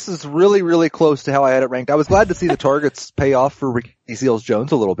 Yeah, this is really, really close to how I had it ranked. I was glad to see the targets pay off for Ricky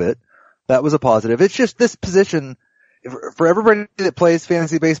Seals-Jones a little bit. That was a positive. It's just this position, for everybody that plays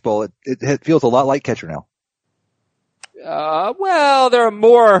fantasy baseball, it feels a lot like catcher now. Well, there are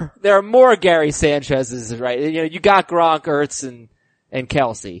more Gary Sanchez's, right? You know, you got Gronk, Ertz, and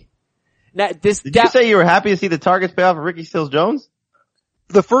Kelce. Now, Did you say you were happy to see the targets pay off of Ricky Seals-Jones?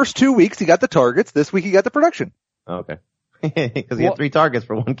 The first 2 weeks he got the targets. This week he got the production. Okay. Because he had 3 targets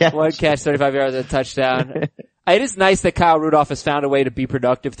for 1 catch. 1 catch, 35 yards, and a touchdown. It is nice that Kyle Rudolph has found a way to be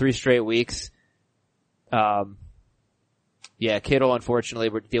productive 3 straight weeks. Yeah, Kittle, unfortunately,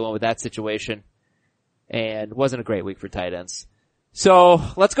 we're dealing with that situation. And wasn't a great week for tight ends. So,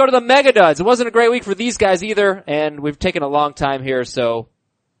 let's go to the Mega Duds. It wasn't a great week for these guys either, and we've taken a long time here, so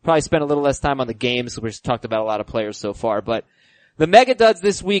probably spent a little less time on the games. We've just talked about a lot of players so far, but the Mega Duds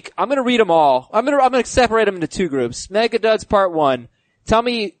this week, I'm gonna read them all. I'm gonna separate them into 2 groups. Mega Duds Part 1. Tell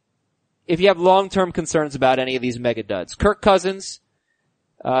me if you have long-term concerns about any of these Mega Duds. Kirk Cousins,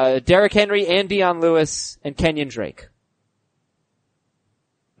 Derrick Henry, and Deion Lewis, and Kenyon Drake.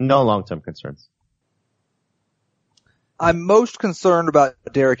 No long-term concerns. I'm most concerned about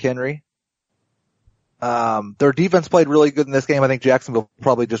Derrick Henry. Their defense played really good in this game. I think Jacksonville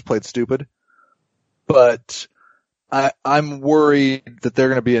probably just played stupid. But I'm worried that they're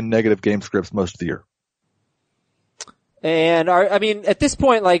going to be in negative game scripts most of the year. And at this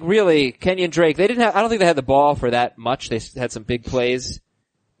point, like really, Kenyon Drake, I don't think they had the ball for that much. They had some big plays,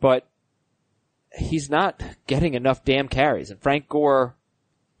 but he's not getting enough damn carries. And Frank Gore,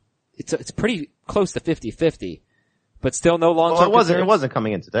 it's pretty close to 50-50. But still no long-term concerns. It wasn't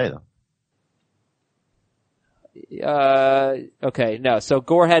coming in today though. Okay, no. So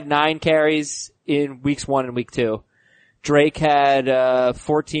Gore had 9 carries in weeks 1 and week 2. Drake had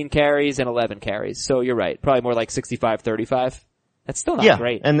 14 carries and 11 carries. So you're right. Probably more like 65-35. That's still not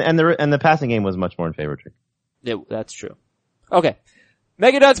great. And the passing game was much more in favor of Drake. Yeah, that's true. Okay.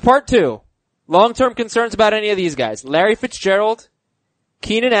 Mega Duds Part 2. Long-term concerns about any of these guys. Larry Fitzgerald,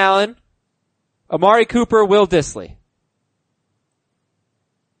 Keenan Allen, Amari Cooper, Will Dissly.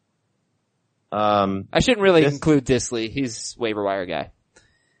 I shouldn't really include Dissly. He's waiver wire guy.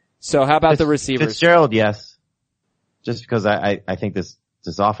 So how about the receivers? Fitzgerald, yes. Just because I think this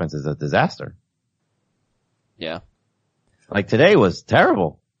offense is a disaster. Yeah. Like today was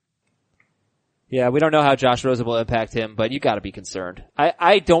terrible. Yeah, we don't know how Josh Rosen will impact him, but you gotta be concerned.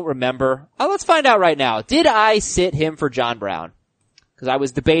 I don't remember. Let's find out right now. Did I sit him for John Brown? Because I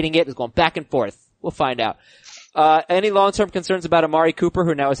was debating it. It was going back and forth. We'll find out. Any long-term concerns about Amari Cooper,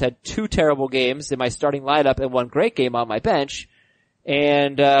 who now has had 2 terrible games in my starting lineup and 1 great game on my bench,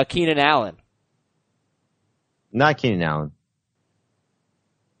 and Keenan Allen? Not Keenan Allen.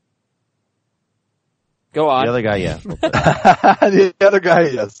 Go on. The other guy, yeah. The other guy,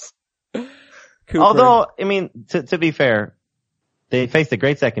 yes. Cooper. Although, I mean, to be fair, they faced a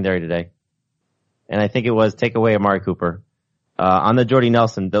great secondary today. And I think it was take away Amari Cooper. On the Jordy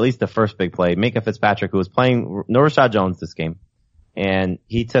Nelson, at least the first big play, Minka Fitzpatrick, who was playing no Rashad Jones this game, and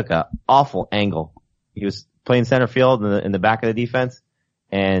he took a awful angle. He was playing center field in the back of the defense,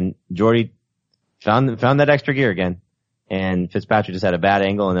 and Jordy found that extra gear again, and Fitzpatrick just had a bad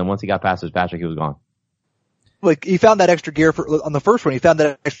angle, and then once he got past Fitzpatrick, he was gone. Like, he found that extra gear on the first one, he found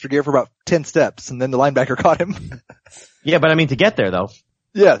that extra gear for about 10 steps, and then the linebacker caught him. Yeah, but I mean, to get there though.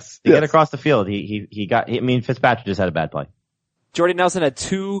 Yes. To get across the field, Fitzpatrick just had a bad play. Jordy Nelson had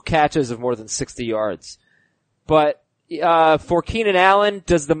 2 catches of more than 60 yards. But, for Keenan Allen,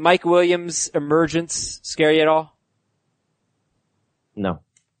 does the Mike Williams emergence scare you at all? No.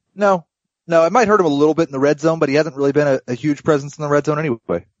 No, it might hurt him a little bit in the red zone, but he hasn't really been a huge presence in the red zone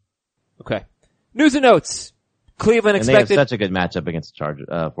anyway. Okay. News and notes. Cleveland expected. And they have such a good matchup against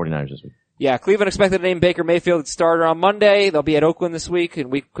the 49ers this week. Yeah, Cleveland expected to name Baker Mayfield starter on Monday. They'll be at Oakland this week in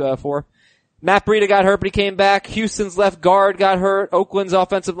week 4. Matt Breida got hurt, but he came back. Houston's left guard got hurt. Oakland's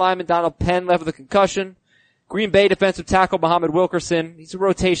offensive lineman Donald Penn left with a concussion. Green Bay defensive tackle Muhammad Wilkerson. He's a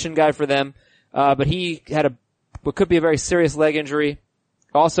rotation guy for them. But he had what could be a very serious leg injury.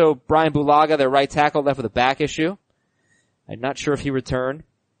 Also, Brian Bulaga, their right tackle, left with a back issue. I'm not sure if he returned.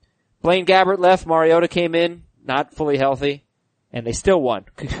 Blaine Gabbert left. Mariota came in, not fully healthy. And they still won.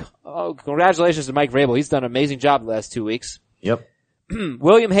 Oh, congratulations to Mike Vrabel. He's done an amazing job the last 2 weeks. Yep.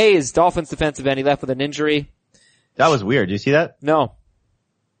 William Hayes, Dolphins defensive end, he left with an injury. That was weird. Did you see that? No.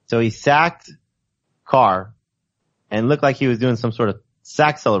 So he sacked Carr and looked like he was doing some sort of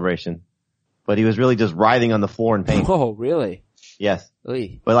sack celebration, but he was really just writhing on the floor in pain. Oh, really? Yes.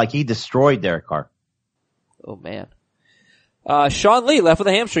 Oy. But like he destroyed Derek Carr. Oh man. Sean Lee left with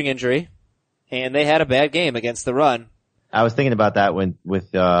a hamstring injury, and they had a bad game against the run. I was thinking about that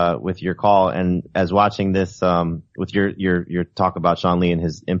with your call and as watching this, with your talk about Sean Lee and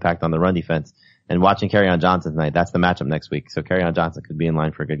his impact on the run defense and watching Kerryon Johnson tonight. That's the matchup next week. So Kerryon Johnson could be in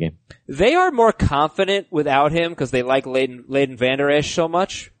line for a good game. They are more confident without him because they like Leighton Vander Esch so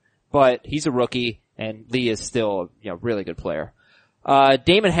much, but he's a rookie and Lee is still, really good player.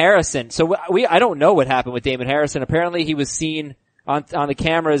 Damon Harrison. So I don't know what happened with Damon Harrison. Apparently he was seen on the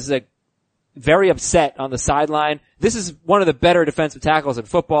cameras, very upset on the sideline. This is one of the better defensive tackles in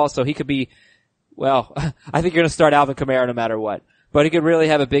football, so he could be, I think you're gonna start Alvin Kamara no matter what. But he could really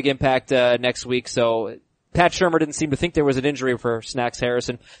have a big impact, next week, so Pat Shurmur didn't seem to think there was an injury for Snacks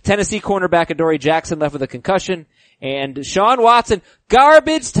Harrison. Tennessee cornerback Adoree Jackson left with a concussion. And Deshaun Watson,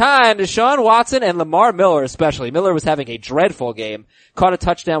 garbage time. Deshaun Watson and Lamar Miller especially. Miller was having a dreadful game. Caught a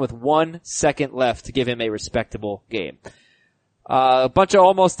touchdown with 1 second left to give him a respectable game. A bunch of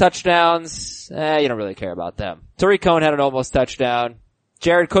almost touchdowns. You don't really care about them. Tariq Cohen had an almost touchdown.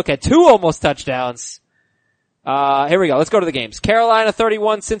 Jared Cook had 2 almost touchdowns. Here we go. Let's go to the games. Carolina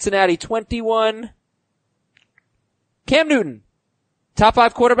 31, Cincinnati 21. Cam Newton, top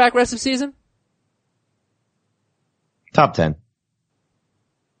 5 quarterback rest of season? Top 10.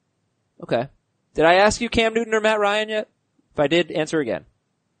 Okay. Did I ask you Cam Newton or Matt Ryan yet? If I did, answer again.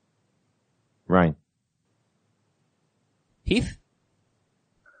 Ryan. Heath?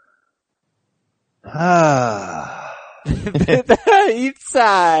 Heath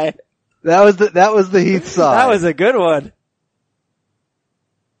sigh. That was the Heath side. That was a good one.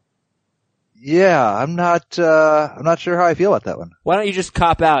 Yeah, I'm not sure how I feel about that one. Why don't you just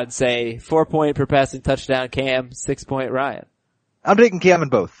cop out and say 4-point per passing touchdown Cam, 6-point Ryan? I'm taking Cam in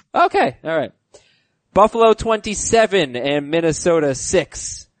both. Okay, alright. Buffalo 27 and Minnesota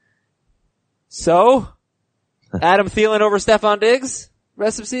 6. So, Adam Thielen over Stephon Diggs,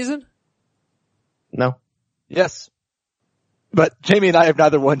 rest of season? No. Yes. But Jamie and I have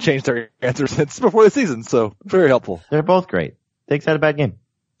neither one changed our answer since before the season, so very helpful. They're both great. Diggs had a bad game.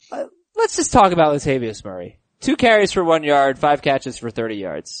 Let's just talk about Latavius Murray. 2 carries for 1 yard, 5 catches for 30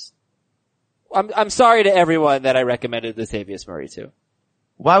 yards. I'm sorry to everyone that I recommended Latavius Murray to.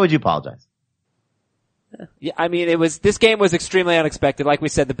 Why would you apologize? Yeah, I mean, this game was extremely unexpected. Like we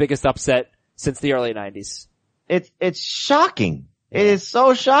said, the biggest upset since the early 90s. It's shocking. It is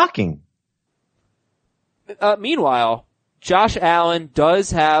so shocking. Meanwhile, Josh Allen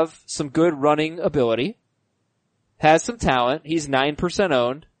does have some good running ability. Has some talent. He's 9%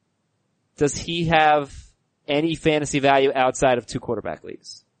 owned. Does he have any fantasy value outside of 2 quarterback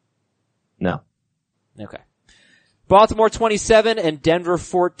leagues? No. Okay. Baltimore 27 and Denver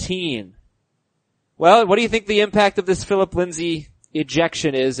 14. Well, what do you think the impact of this Philip Lindsay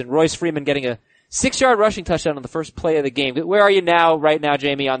ejection is and Royce Freeman getting a 6-yard rushing touchdown on the first play of the game? Where are you right now,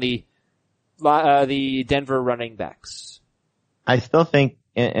 Jamie, on the Denver running backs? I still think,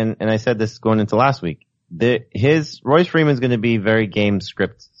 and I said this going into last week, Royce Freeman's going to be very game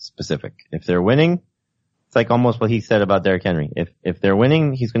script specific. If they're winning, it's like almost what he said about Derrick Henry. If they're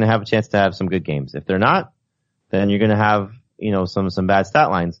winning, he's going to have a chance to have some good games. If they're not, then you're going to have, some bad stat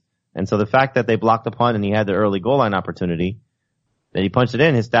lines. And so the fact that they blocked the punt and he had the early goal line opportunity, that he punched it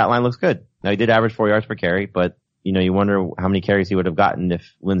in, his stat line looks good. Now he did average 4 yards per carry, but you wonder how many carries he would have gotten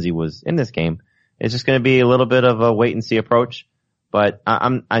if Lindsay was in this game. It's just going to be a little bit of a wait and see approach, but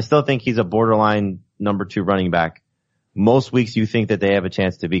I still think he's a borderline number 2 running back. Most weeks you think that they have a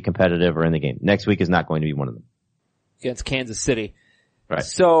chance to be competitive or in the game. Next week is not going to be one of them. Against Kansas City. Right.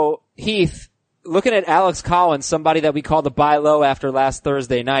 So, Heath, looking at Alex Collins, somebody that we called the buy low after last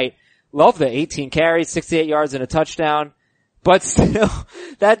Thursday night, love the 18 carries, 68 yards and a touchdown, but still,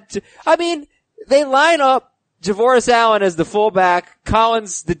 they line up Javoris Allen as the fullback,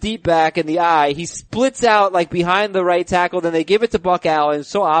 Collins the deep back in the eye. He splits out like behind the right tackle, then they give it to Buck Allen. It's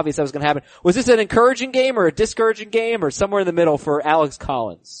so obvious that was going to happen. Was this an encouraging game or a discouraging game or somewhere in the middle for Alex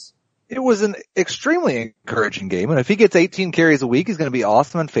Collins? It was an extremely encouraging game, and if he gets 18 carries a week, he's going to be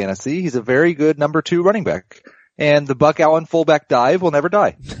awesome in fantasy. He's a very good number 2 running back. And the Buck Allen fullback dive will never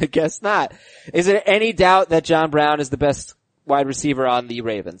die. I guess not. Is there any doubt that John Brown is the best wide receiver on the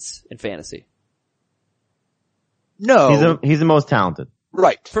Ravens in fantasy? No. He's the most talented.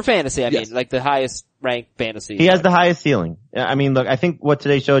 Right. For fantasy, I Yes. mean, like the highest ranked fantasy. He has the highest ceiling. I mean, look, I think what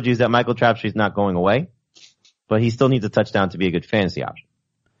today showed you is that Michael Crabtree's not going away, but he still needs a touchdown to be a good fantasy option.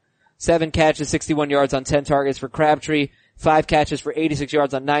 7 catches, 61 yards on 10 targets for Crabtree. 5 catches for 86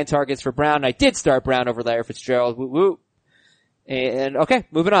 yards on 9 targets for Brown. I did start Brown over Larry Fitzgerald. Woo woo. And okay,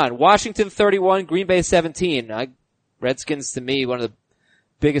 moving on. Washington 31, Green Bay 17. Redskins to me, one of the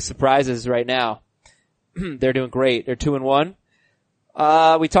biggest surprises right now. They're doing great. They're 2-1.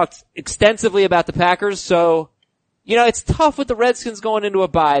 We talked extensively about the Packers, so, it's tough with the Redskins going into a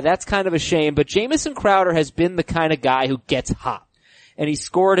bye. That's kind of a shame, but Jamison Crowder has been the kind of guy who gets hot. And he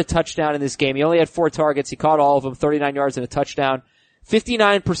scored a touchdown in this game. He only had 4 targets. He caught all of them, 39 yards and a touchdown.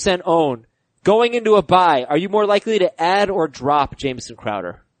 59% owned. Going into a bye, are you more likely to add or drop Jamison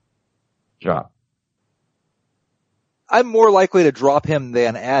Crowder? Drop. I'm more likely to drop him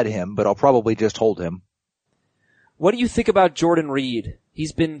than add him, but I'll probably just hold him. What do you think about Jordan Reed?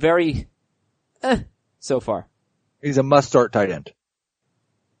 He's been very, so far. He's a must-start tight end.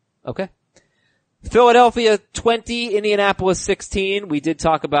 Okay. Philadelphia 20, Indianapolis 16. We did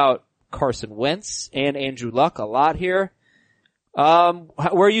talk about Carson Wentz and Andrew Luck a lot here.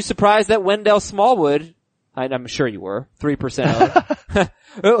 Were you surprised that Wendell Smallwood, I'm sure you were, 3%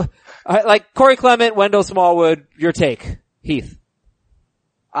 owned. Like Corey Clement, Wendell Smallwood, your take, Heath.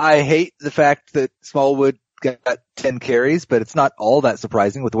 I hate the fact that Smallwood got 10 carries, but it's not all that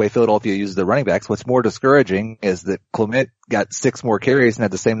surprising with the way Philadelphia uses their running backs. What's more discouraging is that Clement got 6 more carries and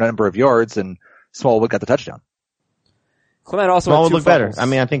had the same number of yards, and Smallwood got the touchdown. Clement also Smallwood had 2 looked better. fumbles. I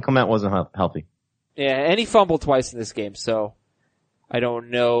mean, I think Clement wasn't healthy. Yeah, and he fumbled twice in this game, so I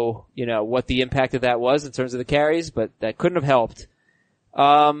don't know, what the impact of that was in terms of the carries, but that couldn't have helped.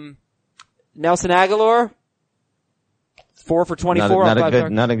 Nelson Aguilar, 4 for 24 on 5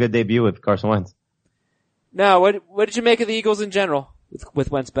 targets. Not a good debut with Carson Wentz. No, what did you make of the Eagles in general with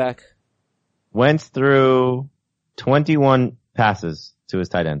Wentz back? Wentz threw 21 passes to his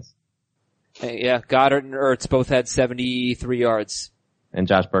tight ends. Yeah, Goddard and Ertz both had 73 yards. And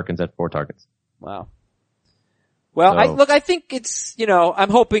Josh Perkins had 4 targets. Wow. Well, I think it's, I'm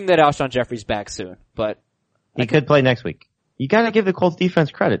hoping that Alshon Jeffrey's back soon, but he could play next week. You gotta give the Colts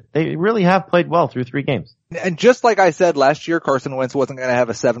defense credit. They really have played well through 3 games. And just like I said last year, Carson Wentz wasn't going to have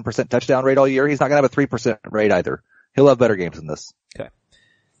a 7% touchdown rate all year. He's not going to have a 3% rate either. He'll have better games than this. Okay.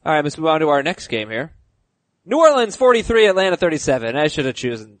 All right, let's move on to our next game here. New Orleans 43, Atlanta 37. I should have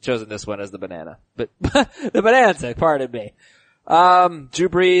chosen this one as the banana, but the bonanza, pardon me. Drew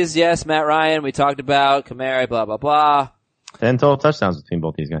Brees, yes, Matt Ryan, we talked about, Kamara, blah, blah, blah. 10 total touchdowns between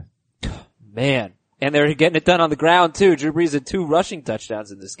both these guys. Man. And they're getting it done on the ground too. Drew Brees had 2 rushing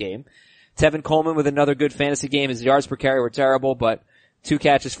touchdowns in this game. Tevin Coleman with another good fantasy game. His yards per carry were terrible, but 2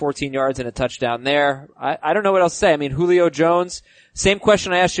 catches, 14 yards and a touchdown there. I don't know what else to say. I mean, Julio Jones, same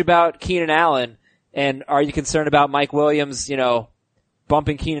question I asked you about Keenan Allen. And are you concerned about Mike Williams,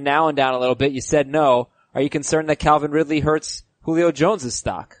 bumping Keenan Allen down a little bit? You said no. Are you concerned that Calvin Ridley hurts Julio Jones'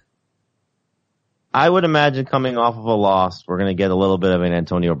 stock? I would imagine coming off of a loss, we're going to get a little bit of an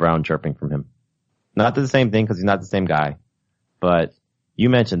Antonio Brown chirping from him. Not the same thing because he's not the same guy. But you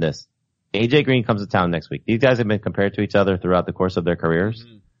mentioned this. AJ Green comes to town next week. These guys have been compared to each other throughout the course of their careers.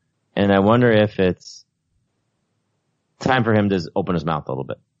 Mm-hmm. And I wonder if it's time for him to open his mouth a little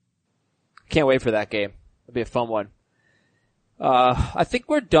bit. Can't wait for that game. It'll be a fun one. I think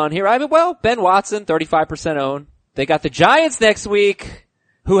we're done here. Ben Watson, 35% owned. They got the Giants next week,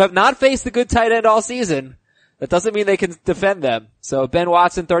 who have not faced a good tight end all season. That doesn't mean they can defend them. So Ben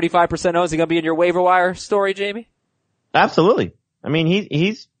Watson, 35% owned. Is he going to be in your waiver wire story, Jamie? Absolutely. I mean,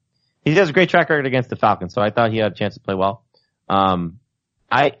 he has a great track record against the Falcons, so I thought he had a chance to play well.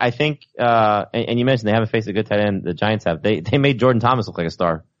 I think, and you mentioned they haven't faced a good tight end. The Giants have. They made Jordan Thomas look like a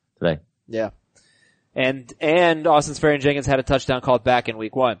star today. Yeah. And Austin Sperry-Jenkins had a touchdown called back in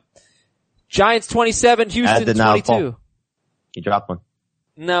week 1. Giants 27, Houston 22. He dropped one.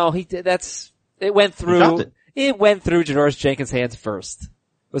 No, he did. It went through. It went through Janoris Jenkins' hands first.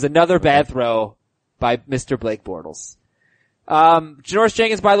 It was another bad throw by Mr. Blake Bortles. Janoris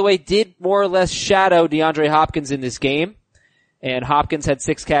Jenkins, by the way, did more or less shadow DeAndre Hopkins in this game. And Hopkins had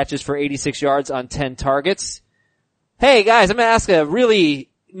 6 catches for 86 yards on 10 targets. Hey guys, I'm going to ask a really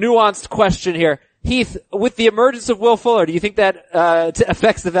nuanced question here. Heath, with the emergence of Will Fuller, do you think that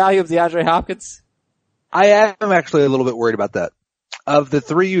affects the value of DeAndre Hopkins? I am actually a little bit worried about that. Of the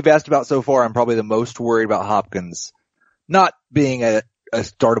 3 you've asked about so far, I'm probably the most worried about Hopkins. Not being a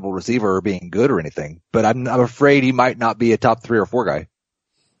startable receiver or being good or anything, but I'm afraid he might not be a top 3 or 4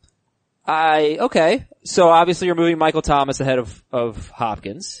 guy. Okay. So obviously you're moving Michael Thomas ahead of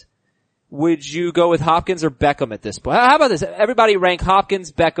Hopkins. Would you go with Hopkins or Beckham at this point? How about this? Everybody rank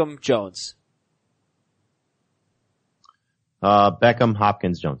Hopkins, Beckham, Jones. Beckham,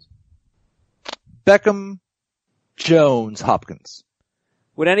 Hopkins, Jones. Beckham, Jones, Hopkins.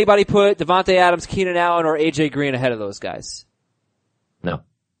 Would anybody put Devontae Adams, Keenan Allen, or AJ Green ahead of those guys? No.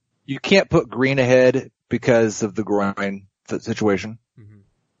 You can't put Green ahead because of the groin situation.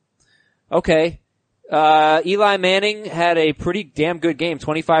 Okay. Eli Manning had a pretty damn good game,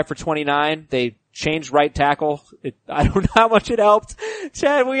 25 for 29. They changed right tackle. I don't know how much it helped.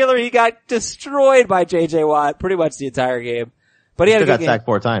 Chad Wheeler, he got destroyed by J.J. Watt pretty much the entire game. But he had a good got game. sacked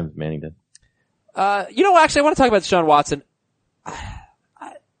 4 times, Manning did. Actually, I want to talk about Deshaun Watson.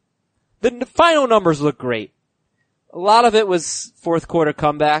 The final numbers look great. A lot of it was fourth quarter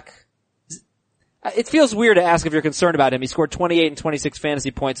comeback. It feels weird to ask if you're concerned about him. He scored 28 and 26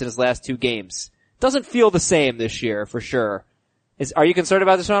 fantasy points in his last 2 games. Doesn't feel the same this year, for sure. Are you concerned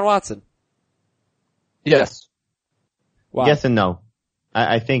about Deshaun Watson? Yes. Wow. Yes and no.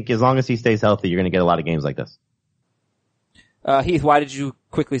 I think as long as he stays healthy, you're going to get a lot of games like this. Heath, why did you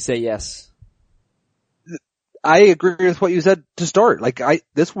quickly say yes? I agree with what you said to start.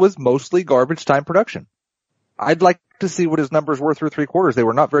 This was mostly garbage time production. I'd like to see what his numbers were through 3 quarters. They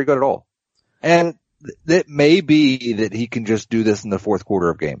were not very good at all. And it may be that he can just do this in the fourth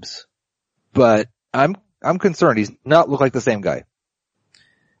quarter of games. But I'm concerned. He's not look like the same guy.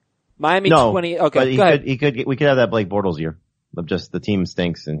 Miami No, 20, okay, but go ahead. we could have that Blake Bortles year. Of just the team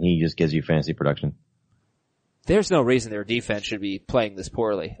stinks and he just gives you fantasy production. There's no reason their defense should be playing this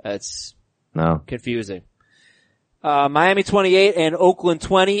poorly. It's confusing. Miami 28 and Oakland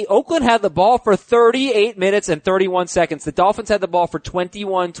 20. Oakland had the ball for 38 minutes and 31 seconds. The Dolphins had the ball for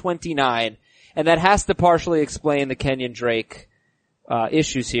 21-29. And that has to partially explain the Kenyon Drake,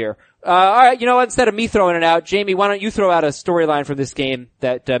 issues here. Alright, you know what? Instead of me throwing it out, Jamie, why don't you throw out a storyline from this game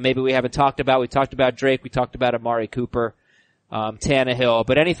that, maybe we haven't talked about? We talked about Drake. We talked about Amari Cooper, Tannehill,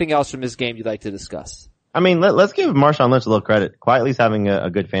 but anything else from this game you'd like to discuss? I mean, let's give Marshawn Lynch a little credit. Quietly's having a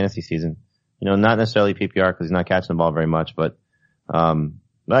good fantasy season. You know, not necessarily PPR because he's not catching the ball very much, but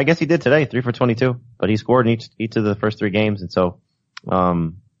I guess he did today, 3 for 22, but he scored in each of the first 3 games. And so,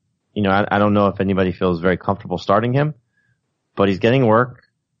 you know, I don't know if anybody feels very comfortable starting him, but he's getting work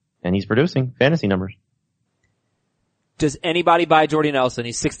and he's producing fantasy numbers. Does anybody buy Jordy Nelson?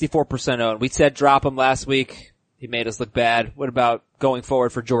 He's 64% owned. We said drop him last week. He made us look bad. What about going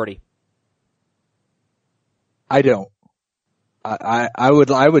forward for Jordy? I don't. I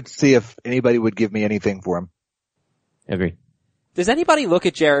would see if anybody would give me anything for him. Agree. Does anybody look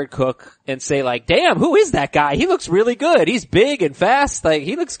at Jared Cook and say like, damn, who is that guy? He looks really good. He's big and fast. Like,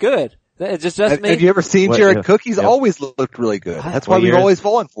 he looks good. It's just me. Have you ever seen Jared Cook? He's always looked really good. That's why we've always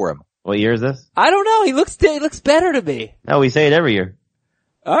fallen for him. What year is this? I don't know. He looks better to me. No, we say it every year.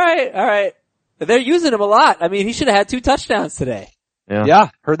 Alright. They're using him a lot. I mean, he should have had 2 touchdowns today. Yeah,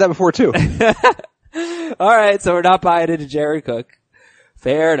 heard that before too. Alright, so we're not buying into Jared Cook.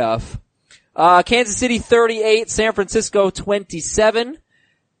 Fair enough. Kansas City 38, San Francisco 27.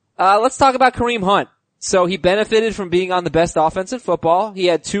 Let's talk about Kareem Hunt. So he benefited from being on the best offense in football. He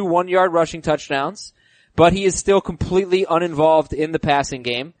had 2 1-yard rushing touchdowns, but he is still completely uninvolved in the passing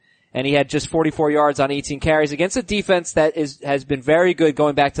game. And he had just 44 yards on 18 carries against a defense that has been very good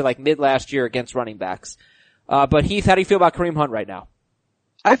going back to like mid last year against running backs. But Heath, how do you feel about Kareem Hunt right now?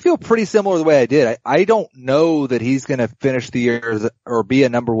 I feel pretty similar the way I did. I don't know that he's going to finish the year or be a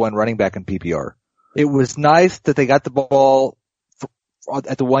number 1 running back in PPR. It was nice that they got the ball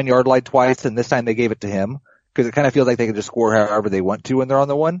at the 1-yard line twice, and this time they gave it to him because it kind of feels like they can just score however they want to when they're on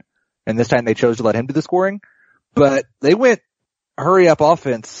the 1. And this time they chose to let him do the scoring. But they went hurry up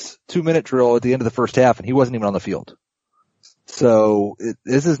offense 2-minute drill at the end of the first half, and he wasn't even on the field. So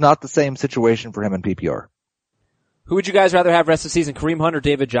this is not the same situation for him in PPR. Who would you guys rather have rest of the season, Kareem Hunt or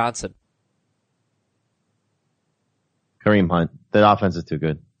David Johnson? Kareem Hunt. The offense is too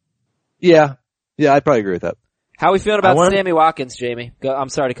good. Yeah, I'd probably agree with that. How are we feeling about Sammy Watkins, Jamie? I'm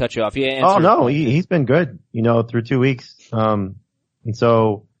sorry to cut you off. He's been good, you know, through 2 weeks. And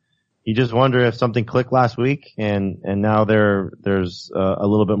so you just wonder if something clicked last week and now there's a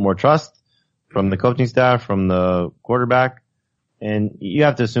little bit more trust from the coaching staff, from the quarterback. And you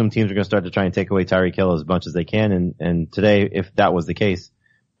have to assume teams are going to start to try and take away Tyreek Hill as much as they can. And today, if that was the case,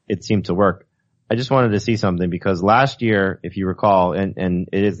 it seemed to work. I just wanted to see something because last year, if you recall, and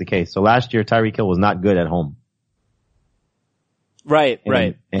it is the case. So last year, Tyreek Hill was not good at home. Right.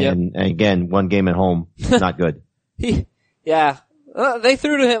 And again, 1 game at home, not good. They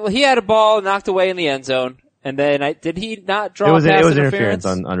threw to him. He had a ball knocked away in the end zone. And then did he not draw pass interference? It was interference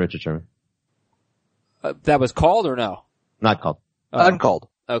on Richard Sherman. That was called or no? Not called. Uncalled.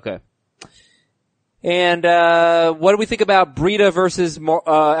 Okay. And, what do we think about Breida versus,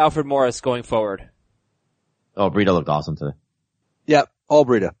 Alfred Morris going forward? Oh, Breida looked awesome today. Yep. All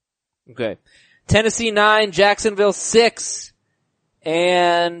Breida. Okay. Tennessee 9, Jacksonville 6.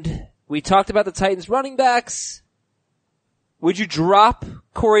 And we talked about the Titans running backs. Would you drop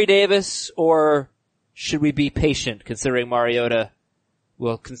Corey Davis, or should we be patient considering Mariota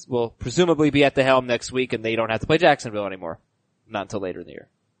will presumably be at the helm next week and they don't have to play Jacksonville anymore? Not until later in the year.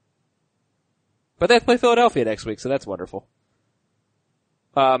 But they have to play Philadelphia next week, so that's wonderful.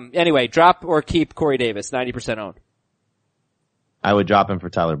 Anyway, drop or keep Corey Davis, 90% owned. I would drop him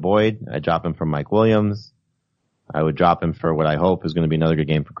for Tyler Boyd. I'd drop him for Mike Williams. I would drop him for what I hope is going to be another good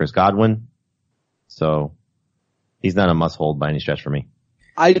game for Chris Godwin. So he's not a must hold by any stretch for me.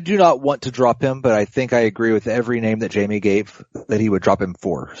 I do not want to drop him, but I think I agree with every name that Jamie gave that he would drop him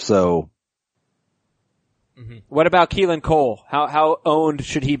for. So. Mm-hmm. What about Keelan Cole? How owned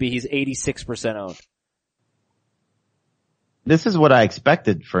should he be? He's 86% owned. This is what I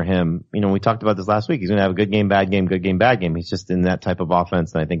expected for him. You know, we talked about this last week. He's going to have a good game, bad game, good game, bad game. He's just in that type of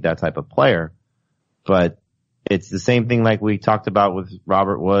offense, and I think that type of player. But it's the same thing like we talked about with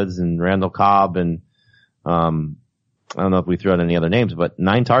Robert Woods and Randall Cobb, and I don't know if we threw out any other names, but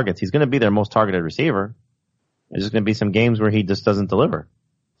 9 targets. He's going to be their most targeted receiver. There's just going to be some games where he just doesn't deliver.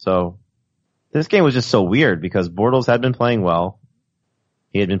 So this game was just so weird because Bortles had been playing well.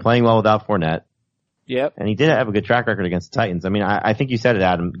 He had been playing well without Fournette. Yep. And he did have a good track record against the Titans. I mean, I think you said it,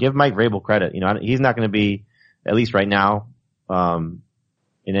 Adam. Give Mike Vrabel credit. You know, he's not going to be, at least right now, in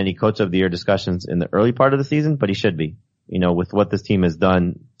any coach of the year discussions in the early part of the season, but he should be, you know, with what this team has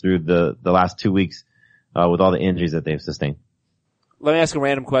done through the last 2 weeks, with all the injuries that they've sustained. Let me ask a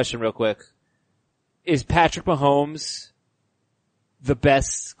random question real quick. Is Patrick Mahomes the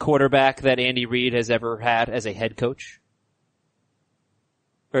best quarterback that Andy Reid has ever had as a head coach?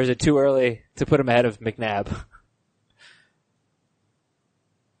 Or is it too early to put him ahead of McNabb?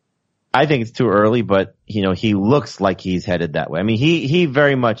 I think it's too early, but, you know, he looks like he's headed that way. I mean, he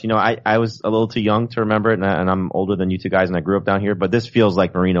very much, you know, I was a little too young to remember it, and I'm older than you two guys, and I grew up down here, but this feels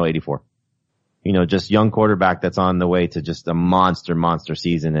like Marino 84. You know, just young quarterback that's on the way to just a monster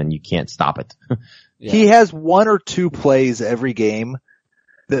season, and you can't stop it. Yeah. He has 1 or 2 plays every game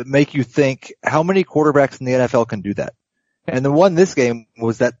that make you think, how many quarterbacks in the NFL can do that? And the one this game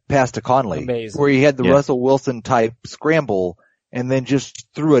was that pass to Conley, Amazing. where he had the Russell Wilson type scramble and then just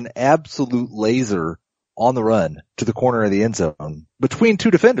threw an absolute laser on the run to the corner of the end zone between 2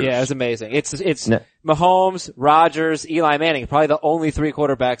 defenders. Yeah, it was amazing. It's Mahomes, Rodgers, Eli Manning, probably the only 3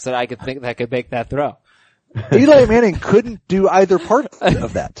 quarterbacks that I could think that could make that throw. Eli Manning couldn't do either part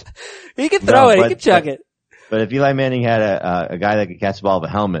of that. He could throw it. He could chuck it. But if Eli Manning had a guy that could catch the ball with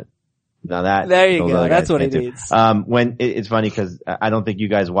a helmet, now that there you go. That's what he needs. It's funny because I don't think you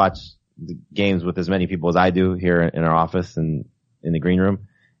guys watch the games with as many people as I do here in our office and in the green room.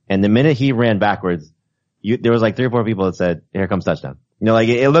 And the minute he ran backwards, there was like 3 or 4 people that said, "Here comes touchdown." You know, like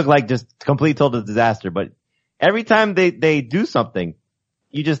it looked like just complete total disaster. But every time they do something,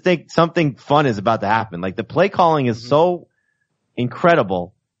 you just think something fun is about to happen. Like the play calling is so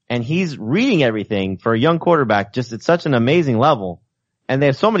incredible, and he's reading everything for a young quarterback just at such an amazing level. And they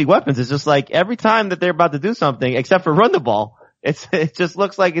have so many weapons. It's just like every time that they're about to do something, except for run the ball, it just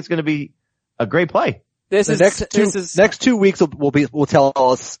looks like it's going to be a great play. Next 2 weeks will tell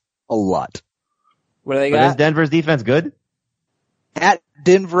us a lot. What do they got? But is Denver's defense good? At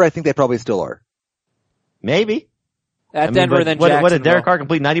Denver, I think they probably still are. Maybe. Denver, then Jacksonville. What did Derek Carr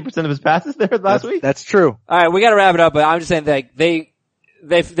complete 90% of his passes there last week? That's true. All right, we got to wrap it up. But I'm just saying that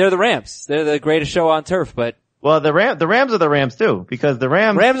they're the Rams. They're the greatest show on turf. But well, the Rams are the Rams too, because the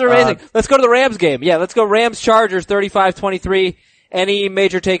Rams are amazing. Let's go to the Rams game. Yeah, let's go Rams Chargers 35-23. Any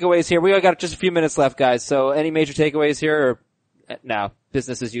major takeaways here? We got just a few minutes left, guys. So any major takeaways here, or no,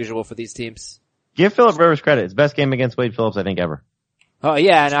 business as usual for these teams? Give Philip Rivers credit. It's best game against Wade Phillips, I think, ever. Oh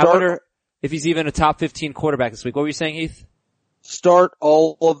yeah, and I wonder if he's even a top 15 quarterback this week. What were you saying, Heath? Start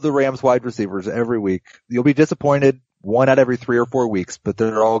all of the Rams wide receivers every week. You'll be disappointed 1 out of every 3 or 4 weeks, but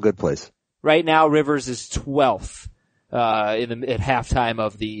they're all good plays. Right now, Rivers is 12th, at halftime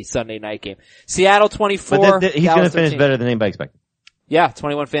of the Sunday night game. Seattle 24. But he's going to finish better than anybody expected. Yeah,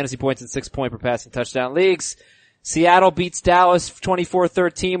 21 fantasy points and 6 point per passing touchdown leagues. Seattle beats Dallas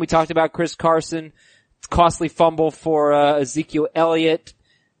 24-13. We talked about Chris Carson. Costly fumble for, Ezekiel Elliott.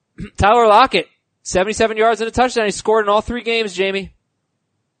 Tyler Lockett, 77 yards and a touchdown. He scored in all 3 games, Jamie.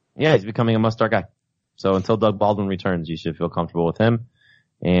 Yeah, he's becoming a must-start guy. So until Doug Baldwin returns, you should feel comfortable with him.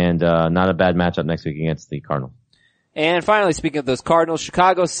 And, not a bad matchup next week against the Cardinals. And finally, speaking of those Cardinals,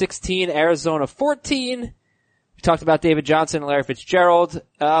 Chicago 16, Arizona 14. We talked about David Johnson and Larry Fitzgerald.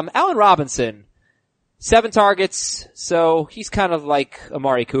 Allen Robinson, 7 targets, so he's kind of like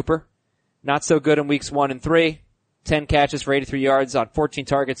Amari Cooper. Not so good in weeks 1 and 3. 10 catches for 83 yards on 14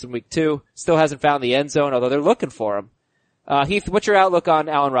 targets in week 2. Still hasn't found the end zone, although they're looking for him. Heath, what's your outlook on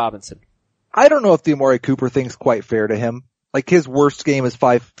Allen Robinson? I don't know if the Amari Cooper thing's quite fair to him. Like his worst game is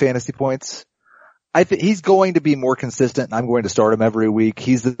 5 fantasy points. I think he's going to be more consistent and I'm going to start him every week.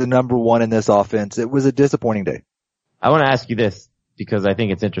 He's the number one in this offense. It was a disappointing day. I want to ask you this because I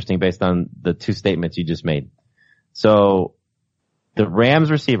think it's interesting based on the 2 statements you just made. So the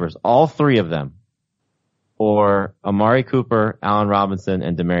Rams receivers, all 3 of them, or Amari Cooper, Allen Robinson,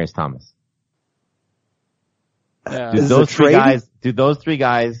 and Demaryius Thomas. Do those 3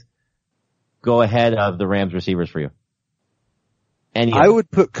 guys go ahead of the Rams receivers for you? I would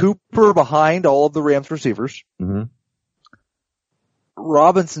put Cooper behind all of the Rams receivers. Mm-hmm.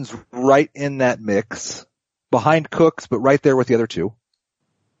 Robinson's right in that mix. Behind Cooks, but right there with the other 2.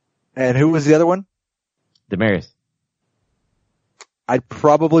 And who was the other one? Demaryius. I'd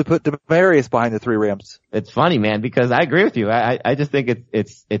probably put Demaryius behind the 3 Rams. It's funny, man, because I agree with you. I just think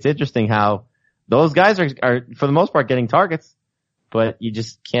it's interesting how those guys are for the most part getting targets, but you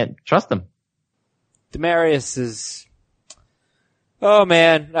just can't trust them. Demaryius is, oh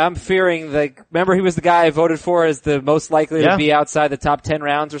man, I'm fearing remember he was the guy I voted for as the most likely to be outside the top 10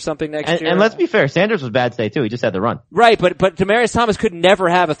 rounds or something next year? And let's be fair, Sanders was bad today too. He just had to run. Right, but Demaryius Thomas could never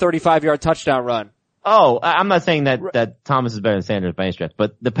have a 35-yard touchdown run. Oh, I'm not saying that Thomas is better than Sanders by any stretch,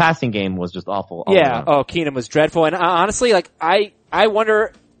 but the passing game was just awful. Yeah. Oh, Keenum was dreadful. And honestly, I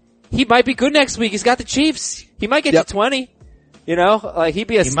wonder, he might be good next week. He's got the Chiefs. He might get to 20. You know, he'd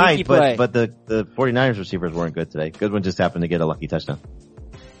be a sneaky play. But the 49ers receivers weren't good today. Goodwin just happened to get a lucky touchdown.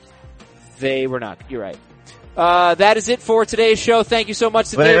 They were not. You're right. That is it for today's show. Thank you so much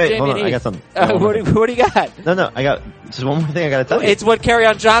to Dave, Jamie, hold on. and Heath. I got something. What do you got? No, I got just one more thing I gotta tell you. It's what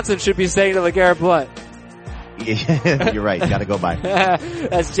Kerryon Johnson should be saying to LeGarrette Blount. You're right. Gotta go by.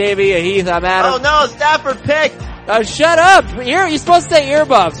 That's Jamie and Heath. I'm Adam. Oh no, Stafford picked! Shut up! You're supposed to say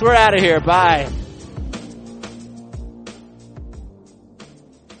earbuds. We're out of here. Bye.